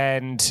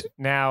 and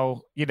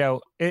now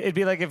it'd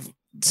be like if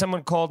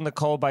someone called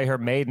Nicole by her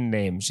maiden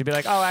name. She'd be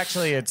like, "Oh,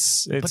 actually,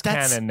 it's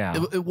canon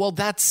now." Well,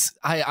 that's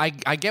I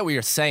get what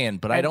you're saying,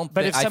 but I don't.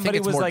 I think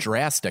it's more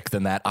drastic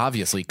than that,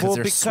 obviously, because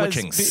they're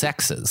switching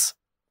sexes,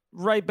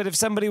 right? But if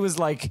somebody was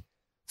like,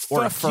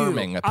 or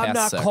affirming a past I'm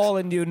not sex.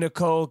 calling you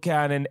Nicole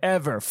Cannon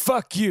ever.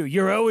 Fuck you.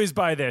 You're always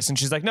by this. And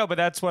she's like, no, but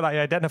that's what I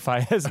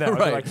identify as now.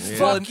 Right. Like,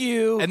 fuck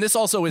you. And this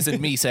also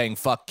isn't me saying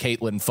fuck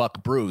Caitlyn,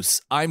 fuck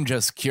Bruce. I'm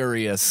just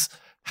curious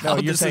how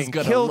you're this saying is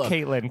going to kill look.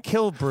 Caitlyn,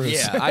 kill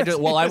Bruce. Yeah, I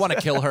want to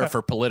kill her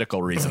for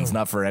political reasons,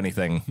 not for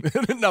anything,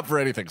 not for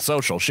anything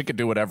social. She could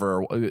do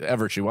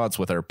whatever she wants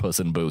with her Puss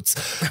in Boots,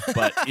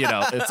 but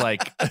it's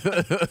like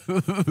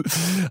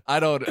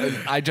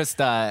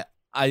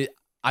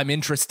I'm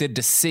interested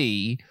to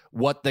see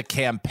what the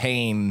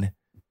campaign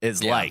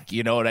is like.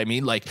 You know what I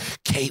mean? Like,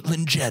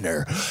 Caitlyn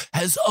Jenner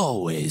has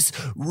always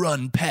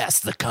run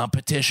past the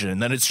competition, and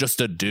then it's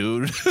just a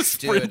dude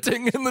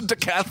sprinting in the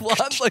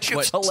decathlon. Like,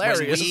 it's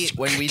hilarious.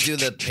 When we do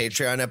the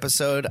Patreon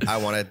episode, I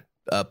want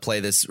to play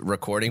this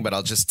recording, but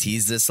I'll just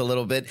tease this a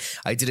little bit.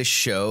 I did a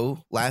show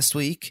last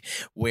week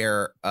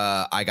where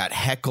I got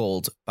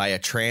heckled by a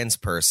trans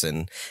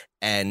person,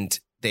 and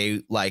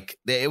it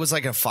was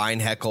like a fine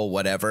heckle,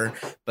 whatever.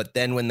 But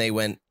then when they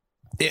went,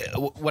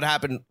 what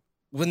happened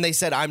when they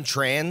said I'm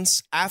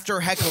trans,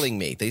 after heckling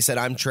me, they said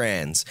I'm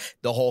trans.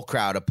 The whole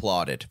crowd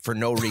applauded for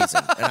no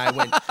reason. And I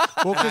went,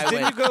 well, because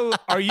then you go,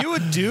 are you a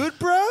dude,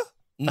 bro?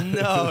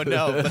 No,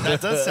 but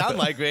that does sound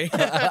like me.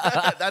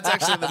 That's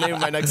actually the name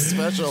of my next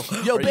special.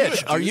 Yo,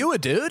 bitch, are you a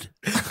dude?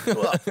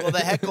 Well,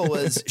 the heckle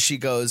was, she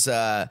goes,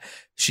 I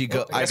guess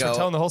we're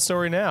telling the whole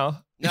story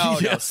now. No,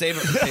 save it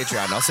for the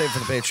Patreon. I'll save it for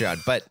the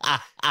Patreon. But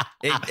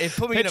it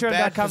put me in a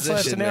bad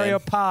position. Patreon.com/scenario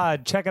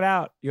pod. Check it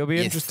out. You'll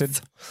be interested.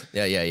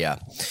 Yeah.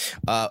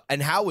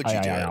 And how would you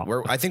do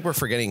it? I think we're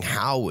forgetting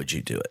how would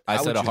you do it?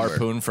 I said a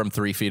harpoon from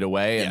 3 feet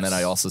away, and then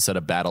I also said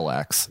a battle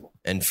axe.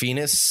 And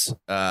Phoenix,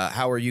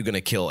 how are you going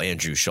to kill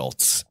Andrew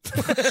Schultz?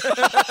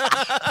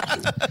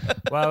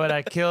 Why would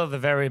I kill the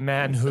very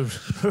man who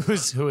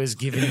is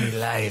giving me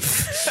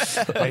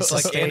life? It's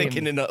like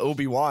Anakin and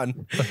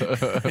Obi-Wan.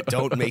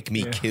 Don't make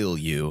me kill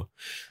you.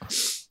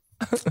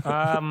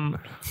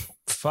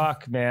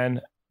 Fuck,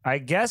 man. I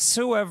guess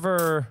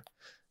whoever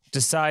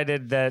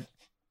decided that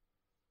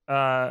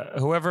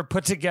whoever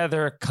put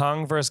together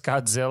Kong vs.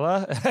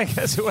 Godzilla, I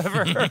guess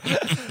whoever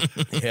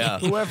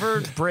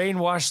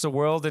brainwashed the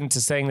world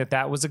into saying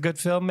that was a good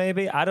film,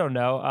 maybe. I don't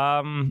know.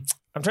 I'm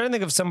trying to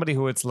think of somebody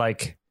who it's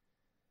like,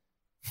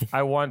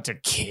 I want to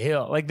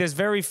kill. Like, there's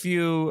very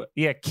few.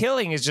 Yeah,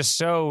 killing is just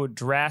so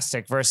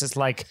drastic versus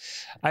like,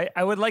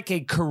 I would like a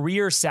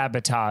career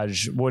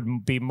sabotage would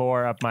be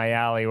more up my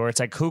alley, where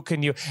it's like, who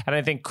can you? And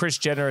I think Kris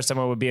Jenner or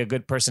someone would be a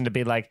good person to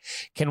be like,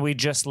 can we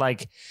just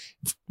like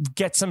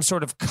get some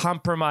sort of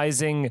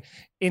compromising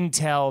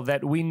intel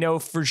that we know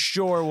for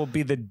sure will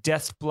be the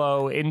death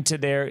blow into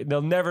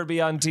they'll never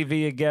be on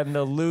TV again.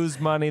 They'll lose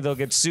money. They'll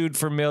get sued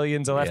for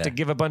millions. They'll have to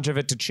give a bunch of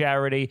it to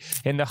charity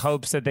in the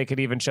hopes that they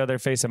could even show their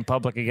face in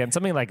public again.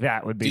 Something like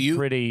that would be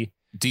pretty.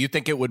 Do you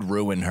think it would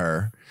ruin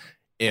her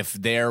if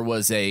there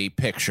was a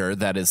picture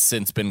that has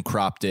since been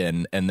cropped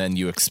in, and then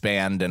you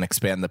expand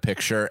the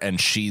picture, and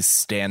she's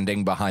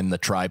standing behind the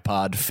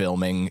tripod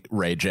filming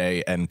Ray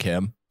J and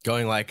Kim?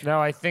 Going like,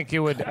 no, I think it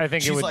would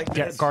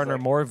like garner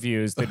more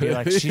views. They'd be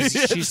like,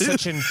 she's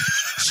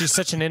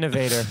such an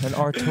innovator, an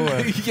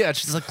auteur. Yeah,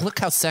 she's like, look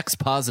how sex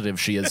positive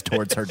she is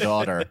towards her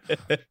daughter,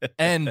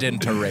 and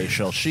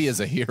interracial. She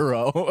is a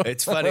hero.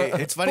 It's funny.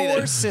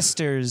 Four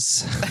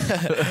sisters.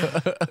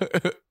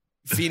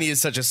 Feeny is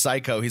such a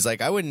psycho. He's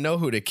like, I wouldn't know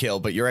who to kill,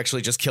 but you're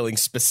actually just killing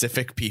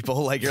specific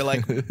people. Like, you're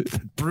like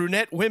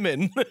brunette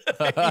women. You know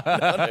what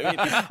I mean?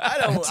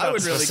 I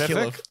would really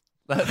kill them.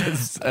 That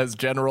is as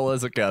general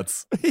as it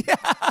gets. Yeah.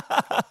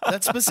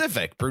 That's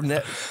specific.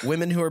 Brunette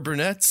women who are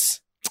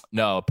brunettes?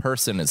 No, a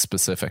person is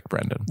specific,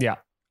 Brendan. Yeah.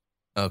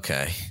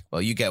 Okay.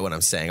 Well, you get what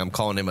I'm saying. I'm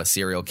calling him a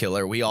serial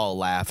killer. We all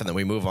laugh, and then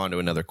we move on to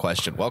another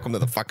question. Welcome to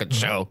the fucking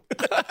show.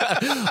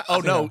 Oh,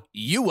 no.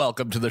 You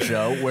welcome to the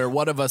show where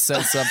one of us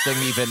says something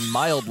even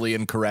mildly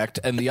incorrect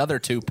and the other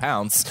two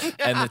pounce,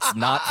 and it's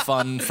not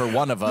fun for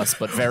one of us,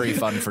 but very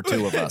fun for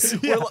two of us.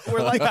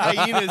 We're like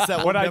hyenas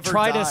that will never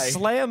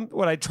die.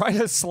 When I try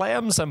to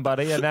slam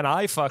somebody and then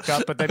I fuck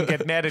up, but then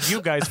get mad at you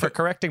guys for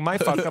correcting my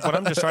fuck up when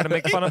I'm just trying to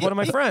make fun of one of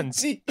my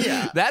friends.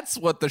 Yeah. That's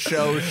what the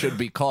show should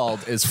be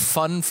called, is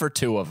Fun for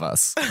Two of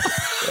Us.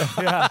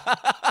 Yeah.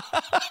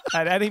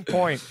 At any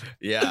point.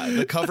 Yeah.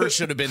 The cover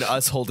should have been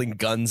us holding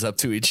guns up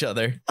to each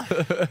other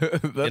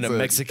in a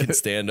Mexican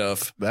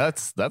standoff.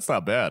 That's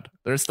not bad.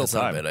 There's still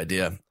time. Not a bad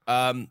idea.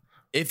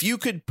 If you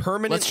could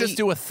permanently... Let's just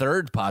do a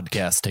third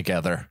podcast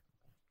together.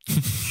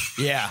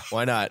 Yeah,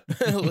 why not?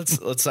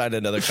 let's sign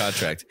another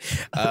contract.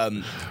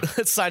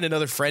 Let's sign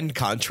another friend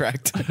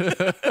contract.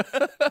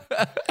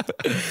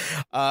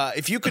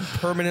 If you could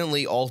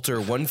permanently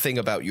alter one thing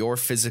about your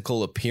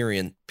physical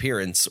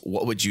appearance,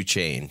 what would you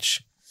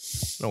change? I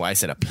don't know why I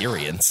said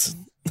appearance.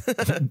 What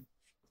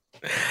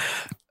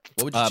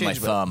would you change? My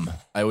thumb.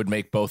 I would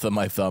make both of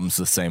my thumbs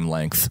the same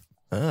length.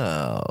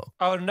 Oh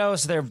no!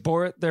 So they're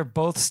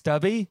both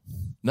stubby.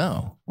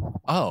 No.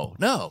 Oh,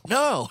 no.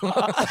 No. You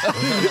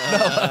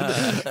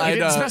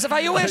didn't specify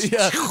you wish.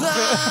 Yeah.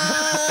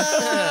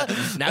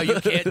 Now you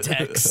can't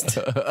text.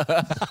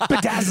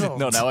 Bedazzled.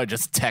 No, now I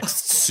just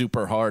text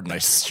super hard and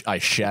I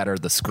shatter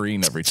the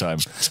screen every time.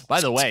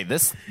 By the way,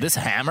 this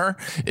hammer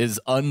is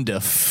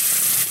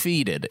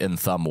undefeated in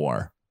thumb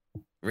war.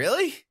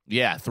 Really?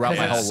 Yeah, throughout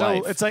my whole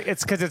life.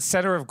 It's because it's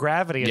center of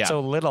gravity. It's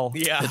so little.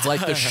 Yeah. It's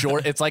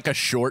like a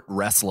short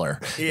wrestler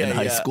in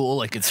high school.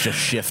 Like it's just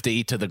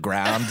shifty to the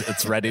ground.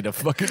 It's ready to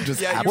fucking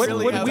just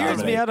absolutely What weirds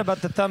dominate. me out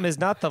about the thumb is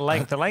not the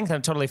length. The length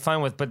I'm totally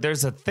fine with, but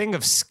there's a thing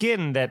of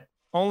skin that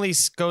only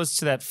goes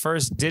to that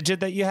first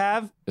digit that you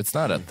have. It's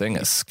not a thing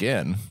of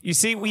skin. You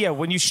see,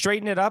 when you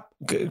straighten it up,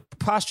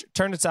 posture,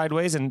 turn it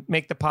sideways and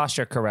make the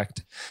posture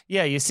correct.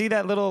 Yeah, you see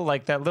that little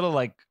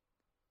gloop?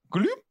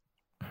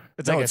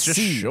 It's No, like it's a just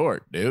C.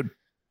 short, dude.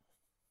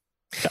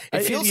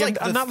 It feels like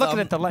I'm not looking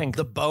at the length.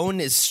 The bone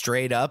is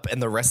straight up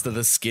and the rest of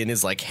the skin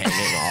is like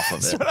hanging off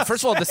of it.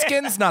 First of all, the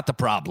skin's not the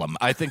problem.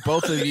 I think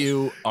both of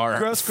you are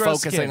Gross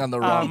focusing skin. on the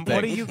wrong thing.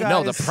 What are you guys?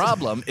 No, the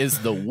problem is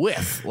the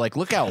width. Like,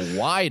 look how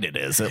wide it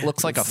is. It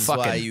looks like a This is why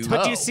fucking you- toe.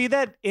 But do you see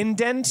that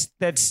indent?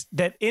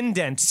 That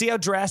indent. See how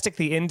drastic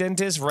the indent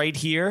is right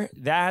here?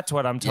 That's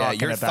what I'm Yeah, talking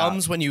your about.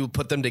 thumbs when you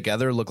put them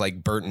together look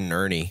like Bert and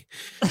Ernie.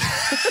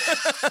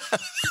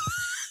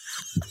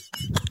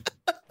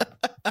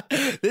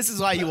 This is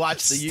why you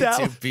watch the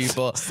YouTube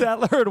people.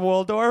 Statler and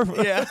Waldorf.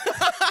 Yeah.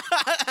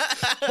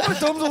 My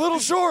thumb's a little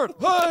short.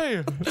 Hey,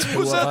 who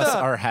Two of us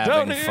are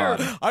having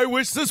fun. I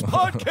wish this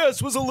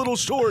podcast was a little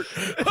short.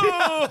 Fun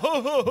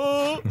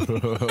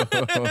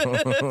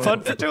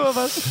for two of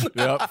us.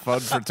 Yep, fun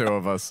for two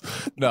of us.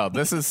 No,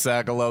 this is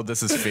Sagalo.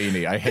 This is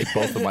Feeney. I hate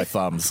both of my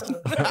thumbs.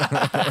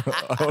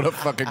 I want to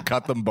fucking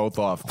cut them both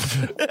off.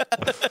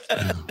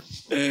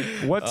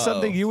 What's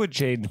something you would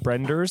change,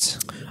 Brenders?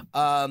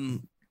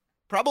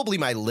 Probably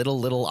my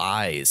little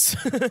eyes.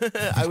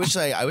 I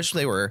wish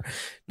they were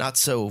not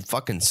so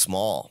fucking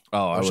small.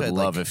 Oh, I wish would I'd,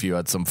 love like, if you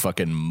had some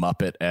fucking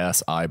Muppet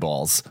ass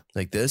eyeballs.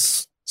 like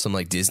this, some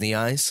like Disney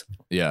eyes.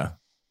 Yeah.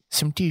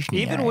 Some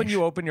Disney Even when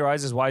you open your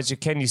eyes as wide as you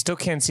can, you still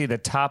can't see the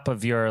top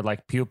of your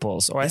like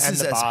pupils or This and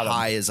is the as bottom.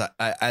 high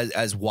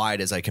as wide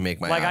as I can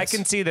make my Like eyes.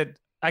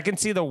 I can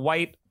see the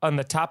white on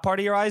the top part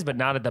of your eyes, but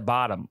not at the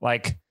bottom.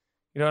 Like,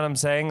 you know what I'm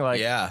saying? Like,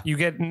 Yeah. you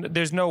get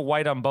there's no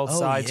white on both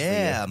sides.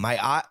 yeah, For you. my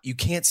eye. You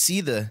can't see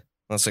the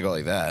unless I go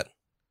like that.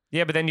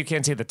 Yeah, but then you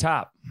can't see the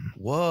top.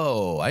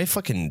 Whoa, I have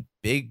fucking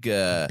big.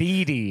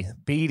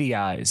 Beady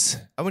eyes.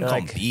 I wouldn't They're call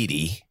like- them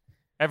beady.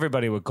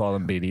 Everybody would call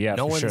them beady. Yeah,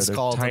 No for one's sure. They're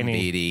called them tiny.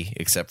 beady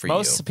except for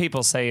Most you.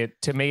 people say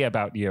it to me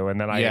about you, and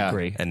then I Yeah.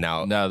 agree. And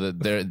now, No,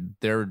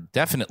 they're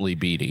definitely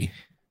beady.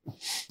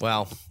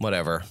 well,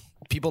 whatever.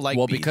 People like.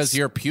 Well, beads. because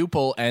your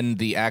pupil and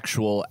the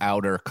actual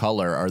outer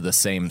color are the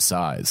same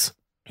size.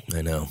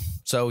 I know.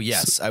 So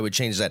yes, I would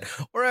change that,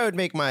 or I would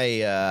make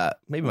my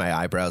maybe my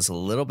eyebrows a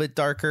little bit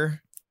darker.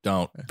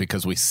 Don't,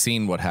 because we've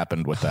seen what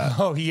happened with that.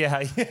 Oh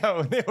yeah,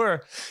 when they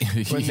were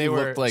You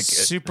looked like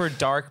super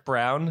dark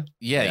brown.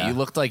 yeah, you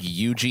looked like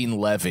Eugene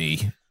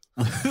Levy.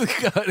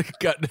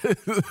 got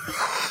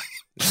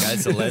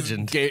Guy's a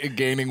legend.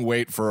 gaining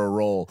weight for a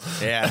role.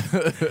 Yeah,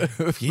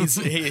 he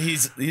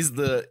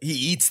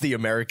eats the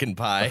American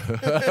pie.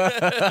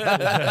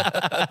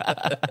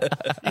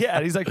 Yeah,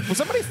 and he's like, was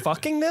somebody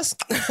fucking this?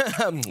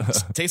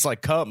 Tastes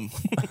like cum.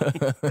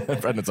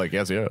 Brendan's like,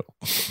 yes, yeah.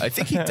 I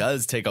think he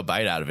does take a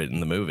bite out of it in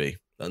the movie.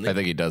 Doesn't he? I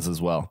think he does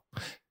as well.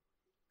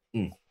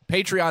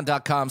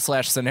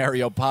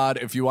 Patreon.com/scenario pod.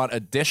 If you want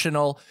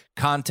additional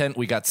content,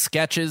 we got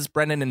sketches.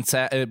 Brendan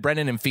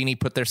and Feeney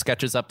put their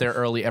sketches up there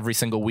early every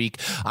single week.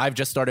 I've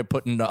just started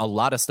putting a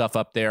lot of stuff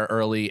up there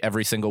early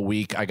every single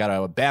week. I got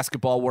a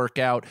basketball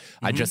workout.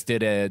 I just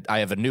did I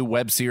have a new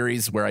web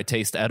series where I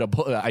take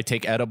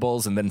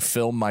edibles and then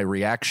film my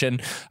reaction.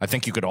 I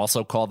think you could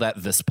also call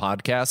that this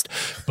podcast,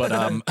 but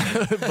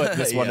but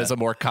this one is a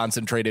more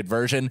concentrated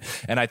version.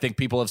 And I think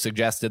people have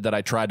suggested that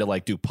I try to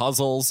like do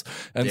puzzles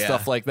and Yeah.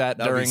 stuff like that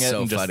That'd be during it.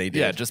 so And just, funny, dude.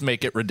 yeah, just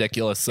make it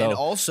ridiculous. So And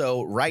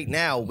also, right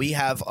now we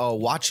have a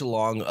watch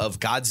along of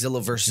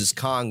Godzilla versus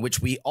Kong,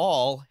 which we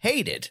all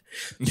hated.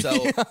 So,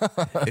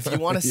 if you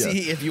want to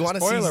see,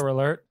 Spoiler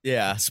alert.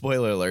 yeah,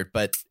 spoiler alert.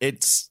 But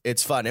it's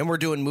fun, and we're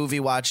doing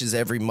movie watches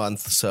every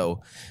month.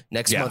 So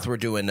next month we're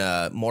doing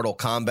Mortal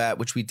Kombat,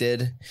 which we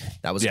did.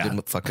 That was a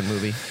good fucking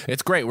movie.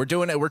 it's great. We're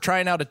doing it. We're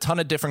trying out a ton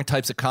of different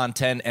types of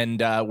content, and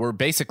we're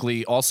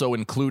basically also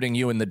including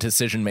you in the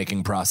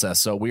decision-making process.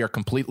 So we are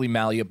completely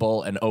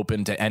malleable and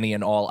open to any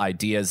and all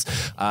ideas.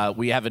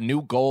 We have a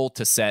new goal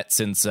to set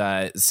since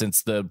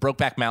since the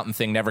Brokeback Mountain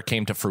thing never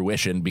came to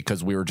fruition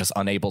because we were just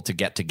unable to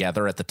get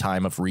together at the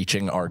time of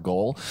reaching our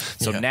goal.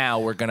 So now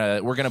we're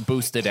gonna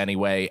boost it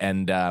anyway,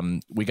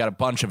 and we got a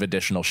bunch of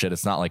additional shit.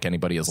 It's not like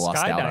anybody has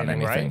lost out on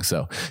anything. Right?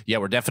 So yeah,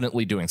 we're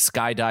definitely doing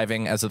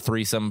skydiving as a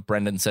threesome.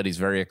 Brendan said he's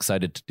very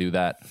excited to do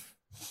that.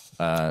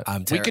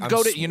 We could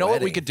go to, you know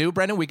what we could do,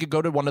 Brendan? We could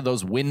go to one of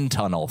those wind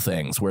tunnel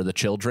things where the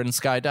children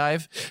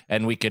skydive,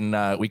 and we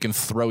can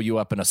throw you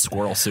up in a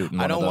squirrel suit.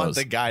 I don't want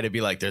the guy to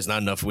be like, "There's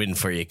not enough wind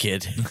for you,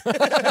 kid. There's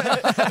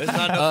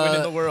not enough wind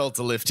in the world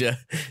to lift you."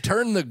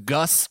 Turn the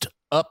gust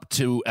up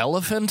to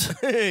elephant.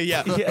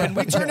 Yeah. Can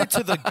we turn it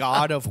to the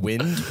god of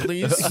wind,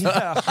 please?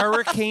 Yeah.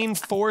 Hurricane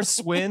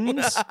force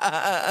winds.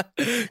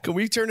 Can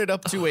we turn it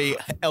up to a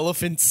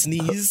elephant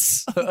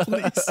sneeze,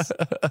 please?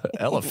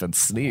 Elephant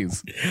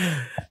sneeze.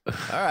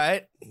 All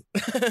right.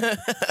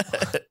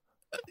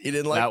 You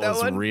didn't like that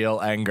was one? Real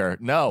anger.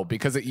 No,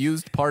 because it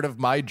used part of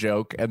my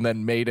joke and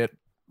then made it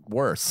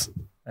worse.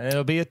 And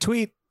it'll be a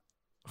tweet.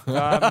 So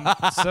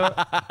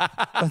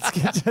let's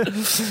get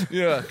to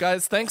yeah,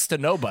 guys. Thanks to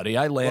nobody,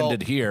 I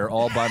landed here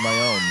all by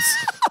my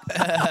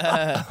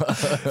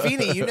own.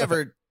 Feeney, you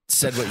never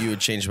said what you would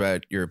change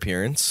about your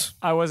appearance.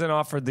 I wasn't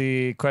offered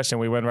the question.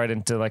 We went right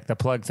into like the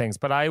plug things,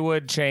 but I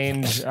would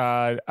change.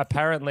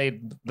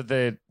 Apparently,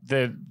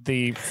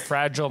 the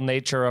fragile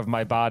nature of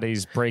my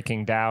body's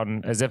breaking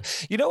down. As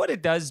if you know what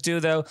it does do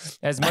though.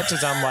 As much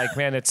as I'm like,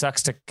 man, it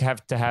sucks to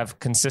have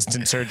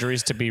consistent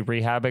surgeries to be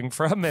rehabbing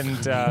from, and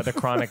the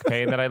chronic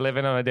pain that I live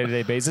in on a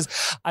day-to-day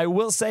basis. I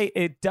will say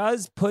it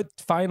does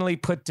finally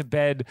put to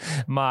bed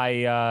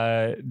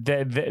my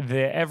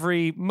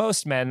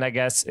most men, I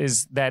guess,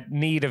 is that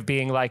need of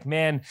being like,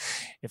 man,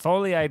 if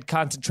only I'd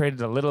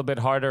concentrated a little bit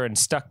harder and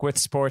stuck with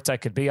sports, I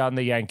could be on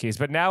the Yankees.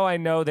 But now I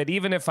know that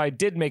even if I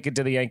did make it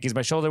to the Yankees,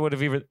 my shoulder would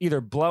have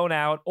either blown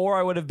out, or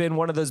I would have been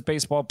one of those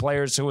baseball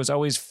players who was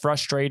always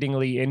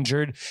frustratingly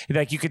injured.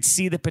 Like you could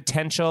see the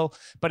potential,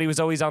 but he was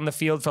always on the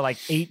field for like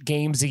 8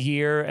 games a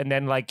year. And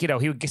then like, he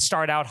would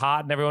start out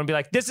hot and everyone would be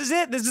like, this is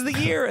it. This is the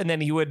year. And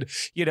then he would,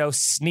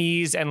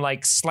 sneeze and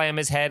like slam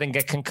his head and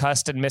get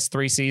concussed and miss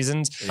 3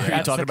 seasons. Are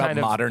you talking about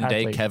modern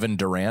day Kevin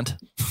Durant?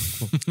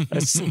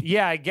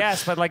 Yeah, I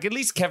guess, but like at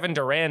least Kevin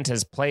Durant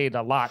has played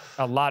a lot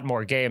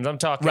more games. I'm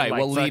talking right. Like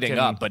well, leading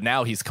up, but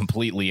now he's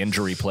completely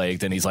injury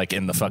plagued and he's like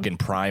in the fucking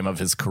prime of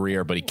his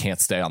career, but he can't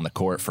stay on the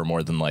court for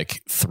more than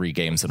like 3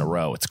 games in a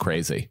row. It's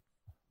crazy.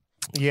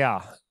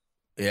 Yeah.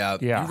 Yeah.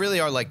 You really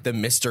are like the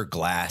Mr.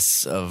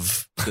 Glass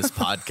of this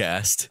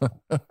podcast.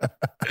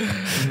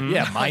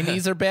 Yeah, my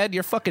knees are bad.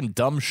 Your fucking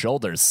dumb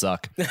shoulders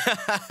suck.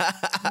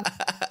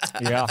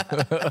 Yeah.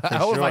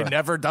 How have I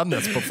never done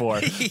this before?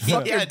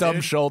 Fuck your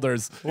dumb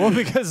shoulders. Well,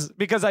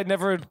 because I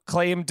never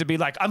claimed to be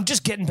like, I'm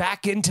just getting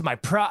back into my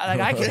like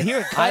I can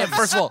hear it.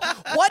 First of all,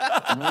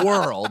 what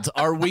world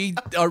are we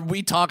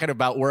talking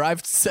about where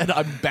I've said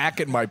I'm back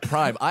in my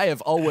prime? I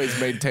have always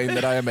maintained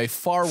that I am a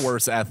far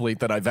worse athlete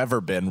than I've ever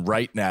been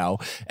right now,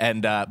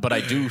 and but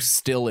I do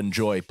still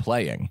enjoy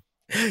playing.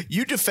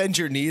 You defend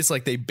your knees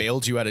like they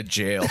bailed you out of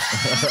jail. You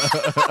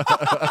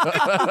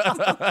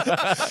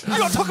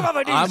don't talk about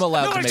my knees. I'm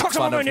allowed to make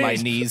fun of my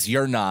knees.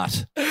 You're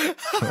not.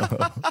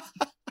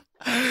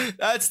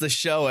 That's the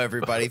show,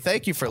 everybody.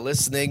 Thank you for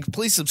listening.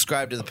 Please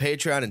subscribe to the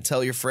Patreon and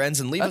tell your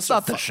friends and leave us.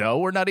 That's not the show.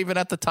 We're not even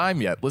at the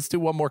time yet. Let's do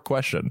one more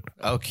question.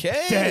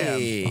 Okay.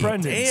 Damn.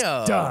 Brendan's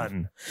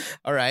done.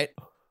 All right.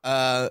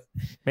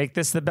 Make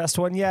this the best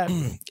one yet.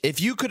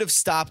 If you could have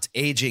stopped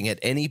aging at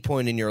any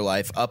point in your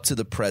life up to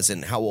the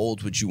present, how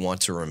old would you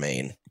want to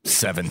remain?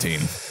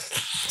 17.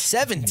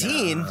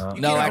 17?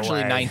 No,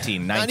 actually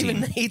 19. Not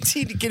even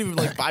 18? You can't even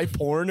like buy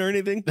porn or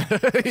anything?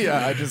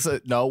 Yeah, I just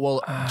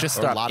just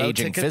stop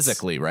aging tickets?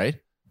 Physically, right?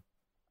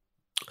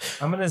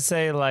 I'm going to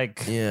say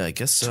like I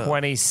guess so.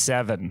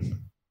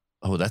 27.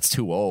 Oh, that's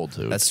too old,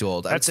 dude. That's too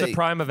old. That's the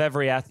prime of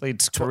every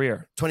athlete's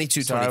career.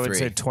 22, so 23. I would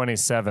say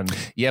 27.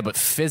 Yeah, but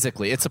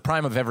physically, it's the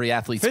prime of every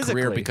athlete's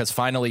career because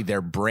finally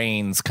their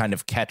brains kind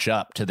of catch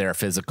up to their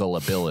physical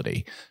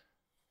ability.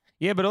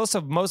 Yeah, but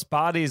also most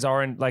bodies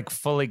aren't like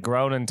fully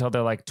grown until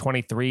they're like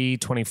 23,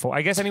 24.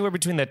 I guess anywhere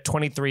between the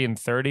 23 and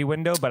 30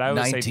 window, but I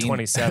would say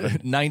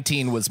 27.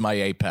 19 was my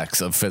apex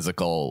of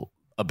physical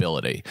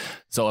ability.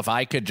 So if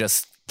I could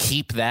just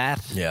keep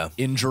that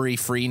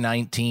injury-free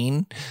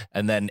 19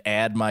 and then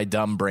add my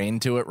dumb brain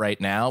to it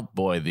right now,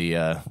 boy,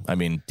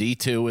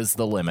 D2 is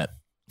the limit.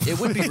 It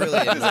would be really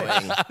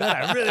annoying.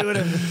 I really would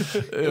have.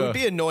 It would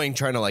be annoying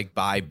trying to like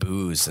buy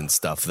booze and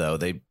stuff, though.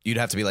 You'd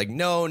have to be like,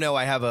 no,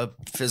 I have a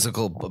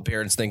physical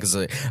appearance thing because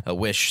a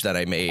wish that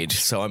I made.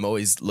 So I'm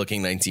always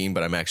looking 19,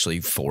 but I'm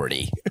actually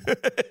 40.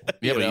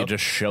 You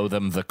just show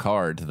them the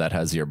card that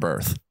has your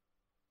birth.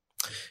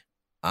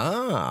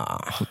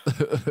 Ah.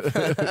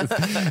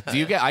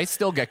 I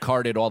still get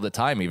carded all the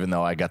time, even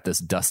though I got this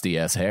dusty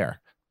ass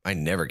hair. I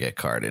never get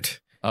carded.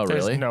 Oh,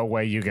 really? There's no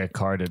way you get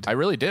carded. I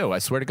really do. I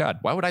swear to God.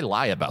 Why would I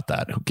lie about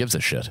that? Who gives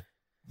a shit?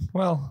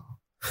 Well,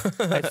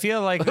 I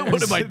feel like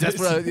what am I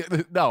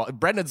desperate? No,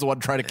 Brendan's the one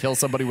trying to kill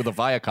somebody with a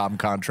Viacom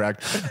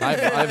contract.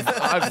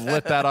 I've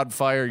lit that on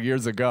fire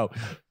years ago.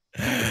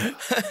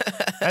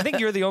 I think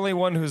you're the only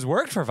one who's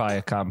worked for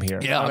Viacom here.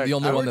 Yeah, I'm the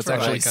only one that's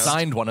actually Viacom.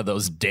 signed one of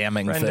those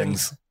damning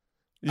things.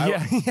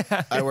 Yeah.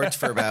 I worked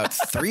for about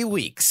 3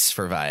 weeks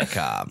for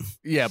Viacom.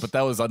 Yeah, but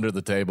that was under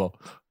the table.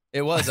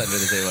 It was under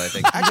the table, I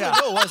think. Actually,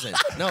 no, it wasn't.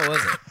 No,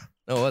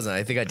 it wasn't.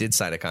 I think I did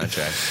sign a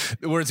contract.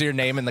 Was your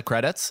name in the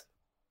credits?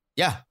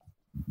 Yeah.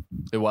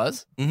 It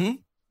was? Mm-hmm.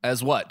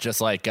 As what?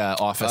 Just like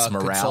office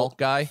morale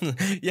guy?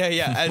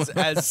 Yeah.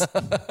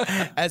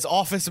 As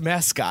office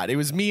mascot. It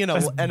was me and a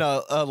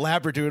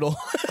labradoodle.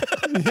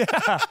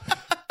 Yeah.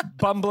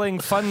 Bumbling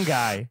fun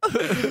guy.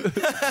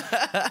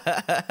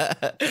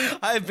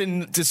 I've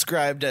been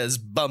described as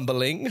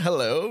bumbling.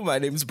 Hello, my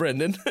name's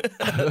Brendan.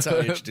 That's how I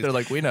introduced. They're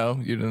like, we know.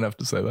 You didn't have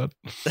to say that.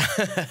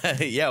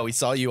 Yeah, we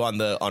saw you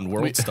on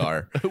World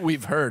Star.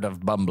 We've heard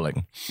of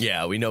bumbling.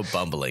 Yeah, we know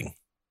bumbling.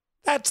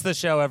 That's the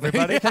show,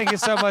 everybody. Thank you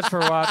so much for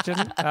watching.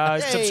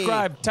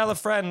 Subscribe, tell a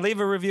friend, leave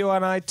a review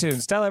on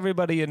iTunes, tell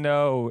everybody you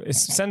know,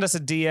 send us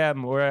a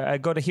DM, or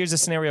go to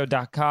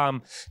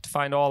here'sthescenario.com to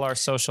find all our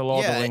social,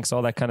 all the links,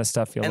 all that kind of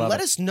stuff. You'll and love let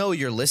it. us know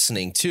you're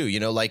listening too. You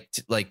know, like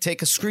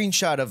take a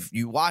screenshot of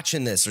you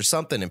watching this or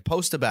something and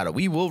post about it.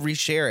 We will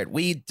reshare it.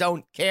 We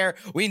don't care.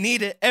 We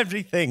need it.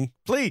 Everything,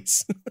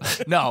 please.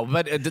 No,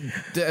 but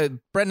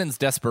Brendan's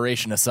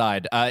desperation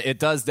aside, it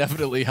does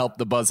definitely help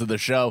the buzz of the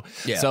show.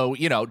 Yeah. So,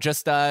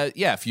 just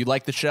if you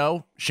like the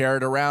show, share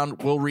it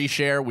around. We'll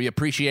reshare. We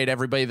appreciate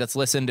everybody that's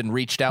listened and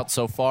reached out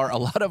so far. A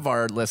lot of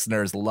our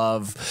listeners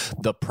love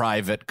the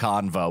private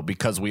convo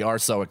because we are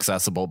so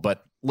accessible.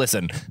 But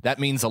listen, that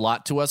means a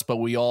lot to us, but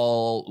we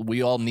all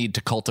need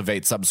to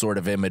cultivate some sort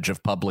of image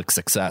of public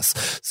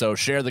success. So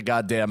share the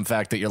goddamn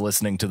fact that you're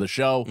listening to the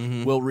show.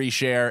 Mm-hmm. We'll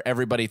reshare.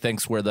 Everybody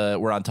thinks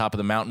we're on top of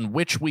the mountain,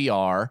 which we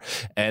are.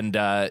 And,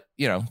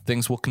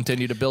 things will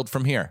continue to build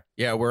from here.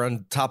 Yeah, we're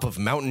on top of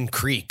Mountain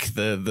Creek,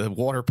 the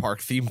water park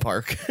theme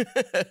park.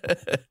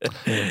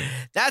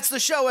 That's the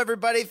show,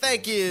 everybody.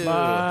 Thank you.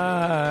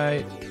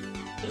 Bye.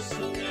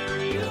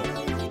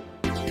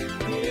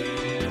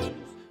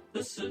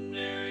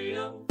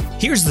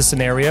 Here's the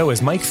Scenario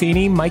is Mike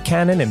Feeney, Mike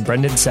Cannon, and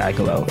Brendan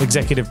Sagalow.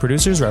 Executive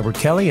producers Robert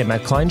Kelly and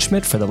Matt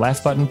Kleinschmidt for the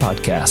Laugh Button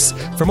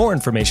Podcasts. For more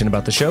information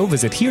about the show,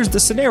 visit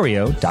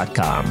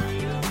here'sthescenario.com.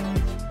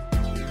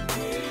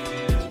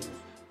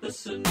 The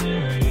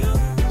Scenario.